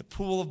 the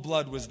pool of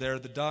blood was there.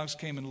 The dogs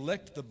came and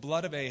licked the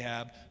blood of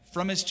Ahab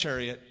from his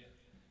chariot,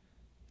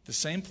 the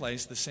same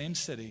place, the same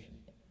city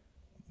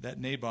that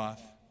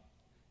Naboth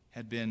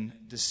had been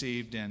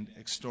deceived and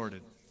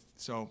extorted.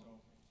 So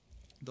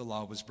the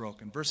law was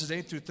broken. Verses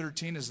 8 through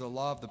 13 is the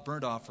law of the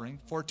burnt offering.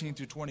 14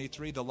 through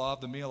 23, the law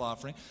of the meal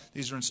offering.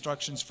 These are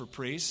instructions for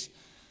priests.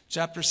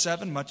 Chapter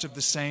 7, much of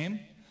the same.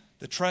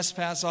 The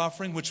trespass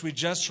offering, which we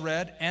just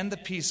read, and the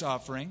peace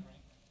offering.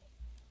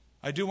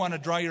 I do want to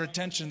draw your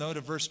attention, though,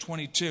 to verse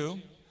 22.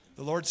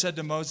 The Lord said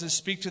to Moses,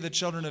 speak to the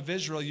children of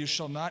Israel, you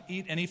shall not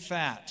eat any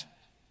fat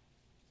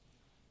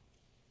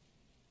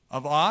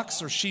of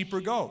ox or sheep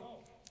or goat,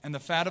 and the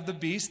fat of the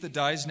beast that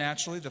dies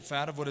naturally, the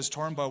fat of what is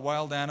torn by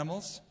wild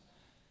animals,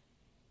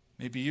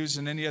 may be used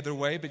in any other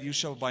way, but you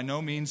shall by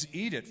no means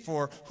eat it.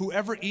 For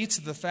whoever eats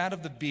the fat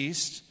of the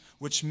beast,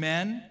 which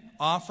men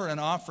offer an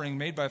offering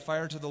made by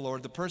fire to the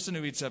Lord, the person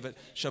who eats of it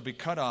shall be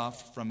cut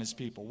off from his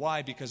people.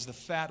 Why? Because the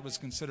fat was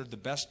considered the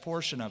best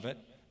portion of it,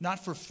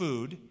 not for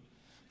food,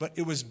 but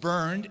it was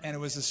burned and it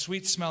was a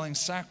sweet-smelling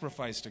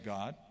sacrifice to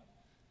God.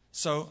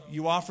 So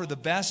you offer the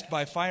best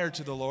by fire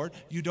to the Lord.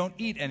 You don't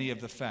eat any of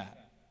the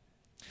fat.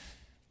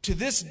 To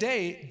this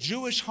day,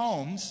 Jewish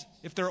homes,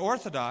 if they're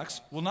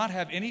Orthodox, will not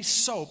have any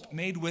soap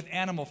made with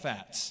animal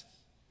fats,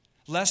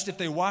 lest if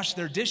they wash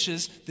their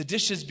dishes, the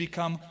dishes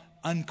become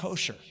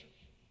unkosher.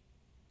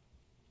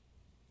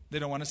 They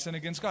don't want to sin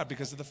against God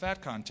because of the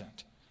fat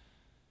content.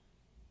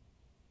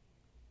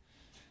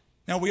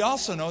 Now, we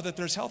also know that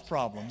there's health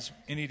problems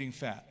in eating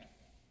fat.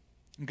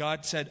 And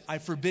God said, I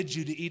forbid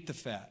you to eat the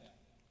fat.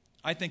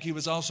 I think he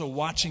was also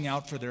watching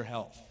out for their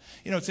health.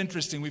 You know, it's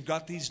interesting. We've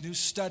got these new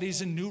studies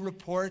and new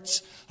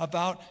reports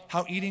about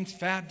how eating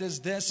fat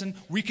does this, and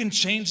we can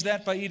change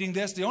that by eating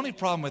this. The only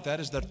problem with that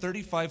is they're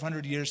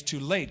 3,500 years too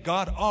late.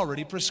 God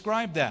already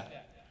prescribed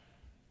that.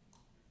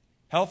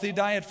 Healthy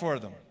diet for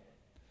them.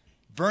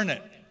 Burn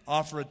it.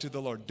 Offer it to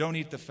the Lord. Don't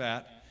eat the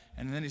fat.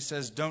 And then he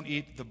says, don't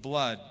eat the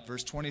blood.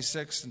 Verse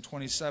 26 and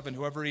 27,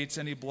 whoever eats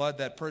any blood,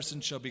 that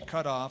person shall be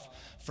cut off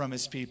from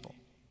his people.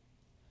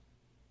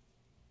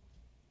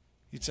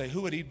 You'd say,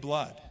 who would eat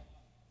blood?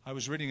 I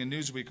was reading a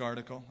Newsweek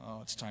article. Oh,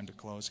 it's time to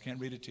close. Can't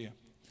read it to you.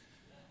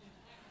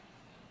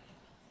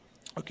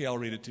 Okay, I'll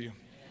read it to you.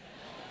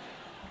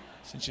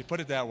 Since you put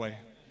it that way.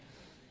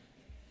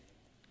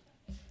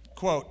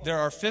 Quote, there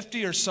are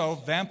 50 or so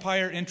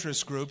vampire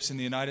interest groups in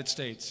the United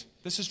States.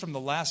 This is from the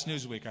last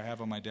Newsweek I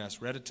have on my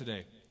desk. Read it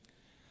today.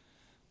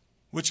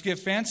 Which give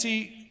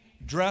fancy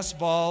dress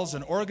balls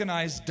and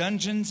organize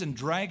Dungeons and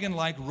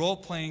Dragon-like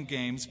role-playing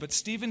games. But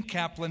Stephen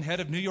Kaplan, head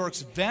of New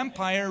York's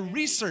Vampire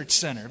Research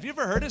Center. Have you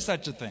ever heard of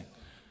such a thing?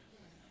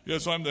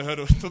 Yes, I'm the head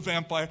of the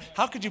vampire.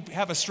 How could you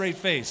have a straight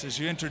face as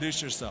you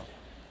introduce yourself?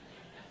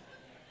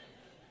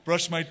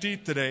 Brush my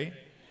teeth today.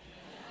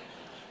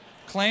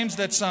 Claims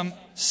that some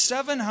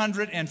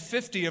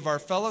 750 of our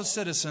fellow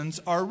citizens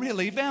are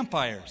really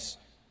vampires.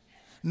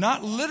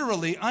 Not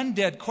literally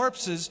undead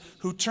corpses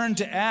who turn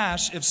to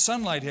ash if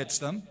sunlight hits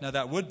them. Now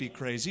that would be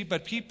crazy,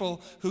 but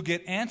people who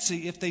get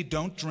antsy if they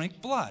don't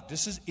drink blood.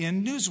 This is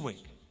in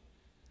Newsweek.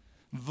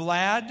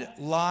 Vlad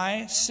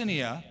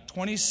Lysinia,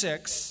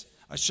 26,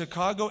 a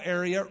Chicago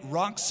area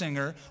rock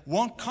singer,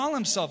 won't call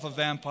himself a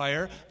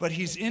vampire, but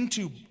he's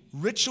into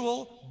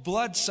ritual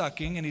blood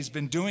sucking, and he's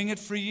been doing it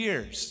for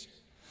years,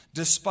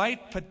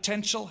 despite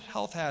potential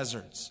health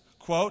hazards.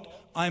 Quote,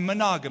 "I'm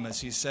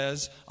monogamous," he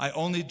says. "I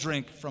only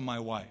drink from my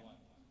wife."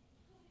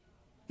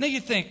 Now you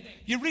think,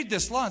 you read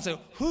this law and say,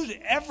 who'd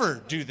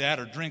ever do that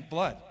or drink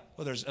blood?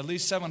 Well, there's at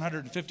least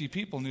 750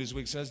 people,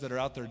 Newsweek says, that are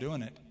out there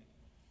doing it.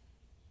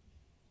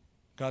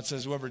 God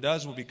says whoever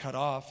does will be cut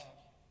off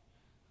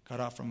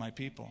from my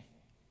people.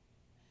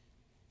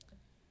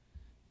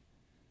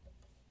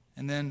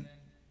 And then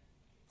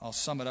I'll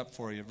sum it up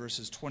for you.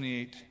 Verses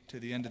 28 to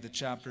the end of the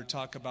chapter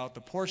talk about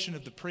the portion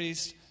of the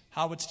priest,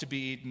 how it's to be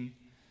eaten.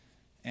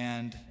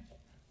 And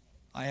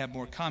I have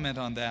more comment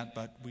on that,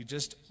 but we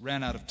just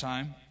ran out of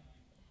time.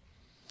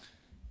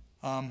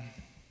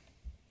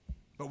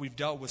 But we've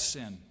dealt with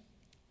sin.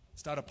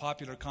 It's not a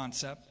popular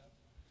concept.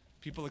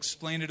 People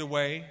explain it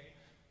away.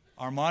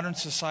 Our modern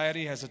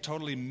society has a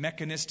totally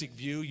mechanistic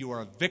view. You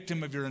are a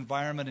victim of your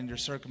environment and your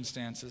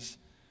circumstances.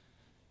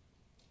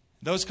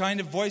 Those kind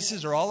of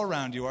voices are all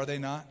around you, are they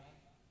not?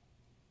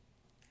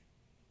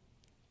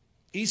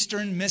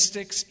 Eastern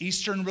mystics,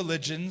 Eastern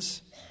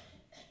religions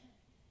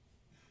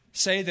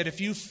say that if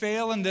you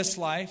fail in this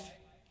life,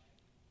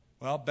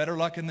 well, better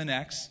luck in the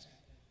next.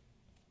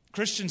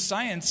 Christian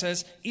Science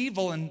says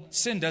evil and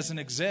sin doesn't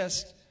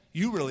exist.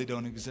 You really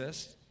don't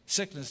exist.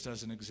 Sickness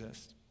doesn't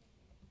exist.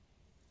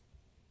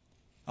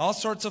 All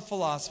sorts of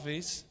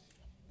philosophies.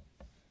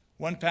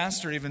 One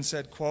pastor even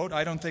said, quote,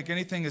 "I don't think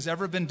anything has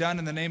ever been done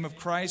in the name of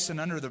Christ and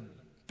under the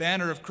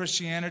banner of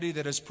Christianity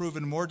that has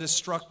proven more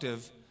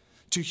destructive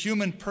to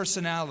human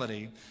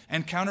personality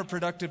and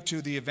counterproductive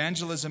to the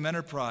evangelism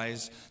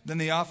enterprise than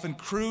the often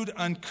crude,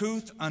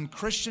 uncouth,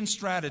 unchristian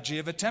strategy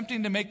of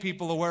attempting to make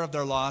people aware of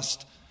their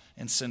lost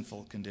and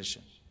sinful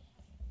condition."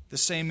 The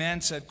same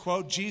man said,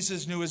 quote,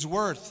 "Jesus knew his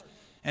worth,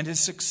 and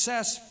his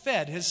success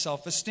fed his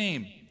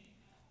self-esteem.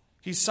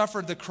 He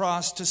suffered the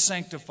cross to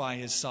sanctify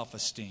his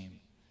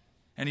self-esteem,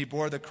 and he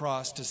bore the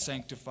cross to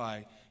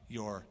sanctify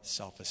your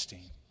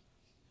self-esteem."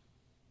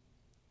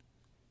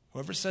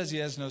 Whoever says he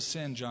has no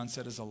sin, John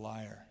said, is a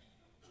liar.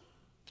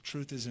 The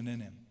truth isn't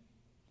in him.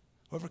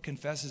 Whoever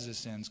confesses his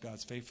sins,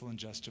 God's faithful and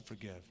just to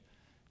forgive,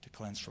 to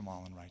cleanse from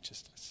all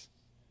unrighteousness.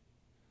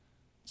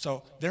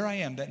 So there I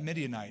am, that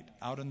Midianite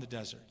out in the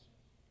desert.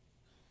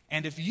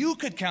 And if you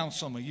could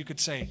counsel me, you could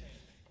say,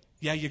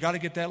 yeah, you got to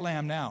get that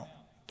lamb now.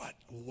 But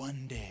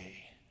one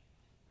day,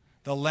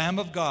 the Lamb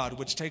of God,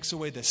 which takes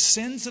away the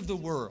sins of the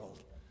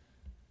world,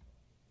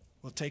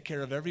 will take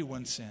care of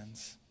everyone's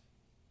sins.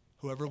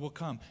 Whoever will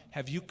come.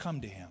 Have you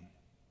come to him?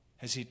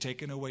 Has he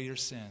taken away your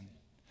sin?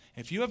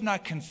 If you have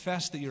not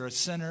confessed that you're a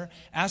sinner,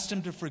 asked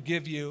him to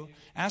forgive you,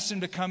 asked him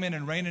to come in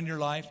and reign in your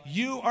life,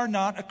 you are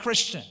not a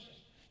Christian.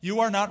 You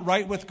are not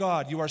right with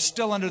God. You are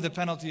still under the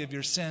penalty of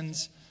your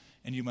sins,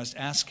 and you must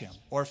ask him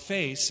or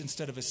face,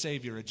 instead of a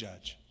savior, a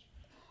judge.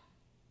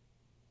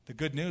 The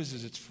good news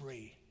is it's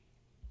free.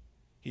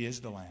 He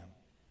is the Lamb.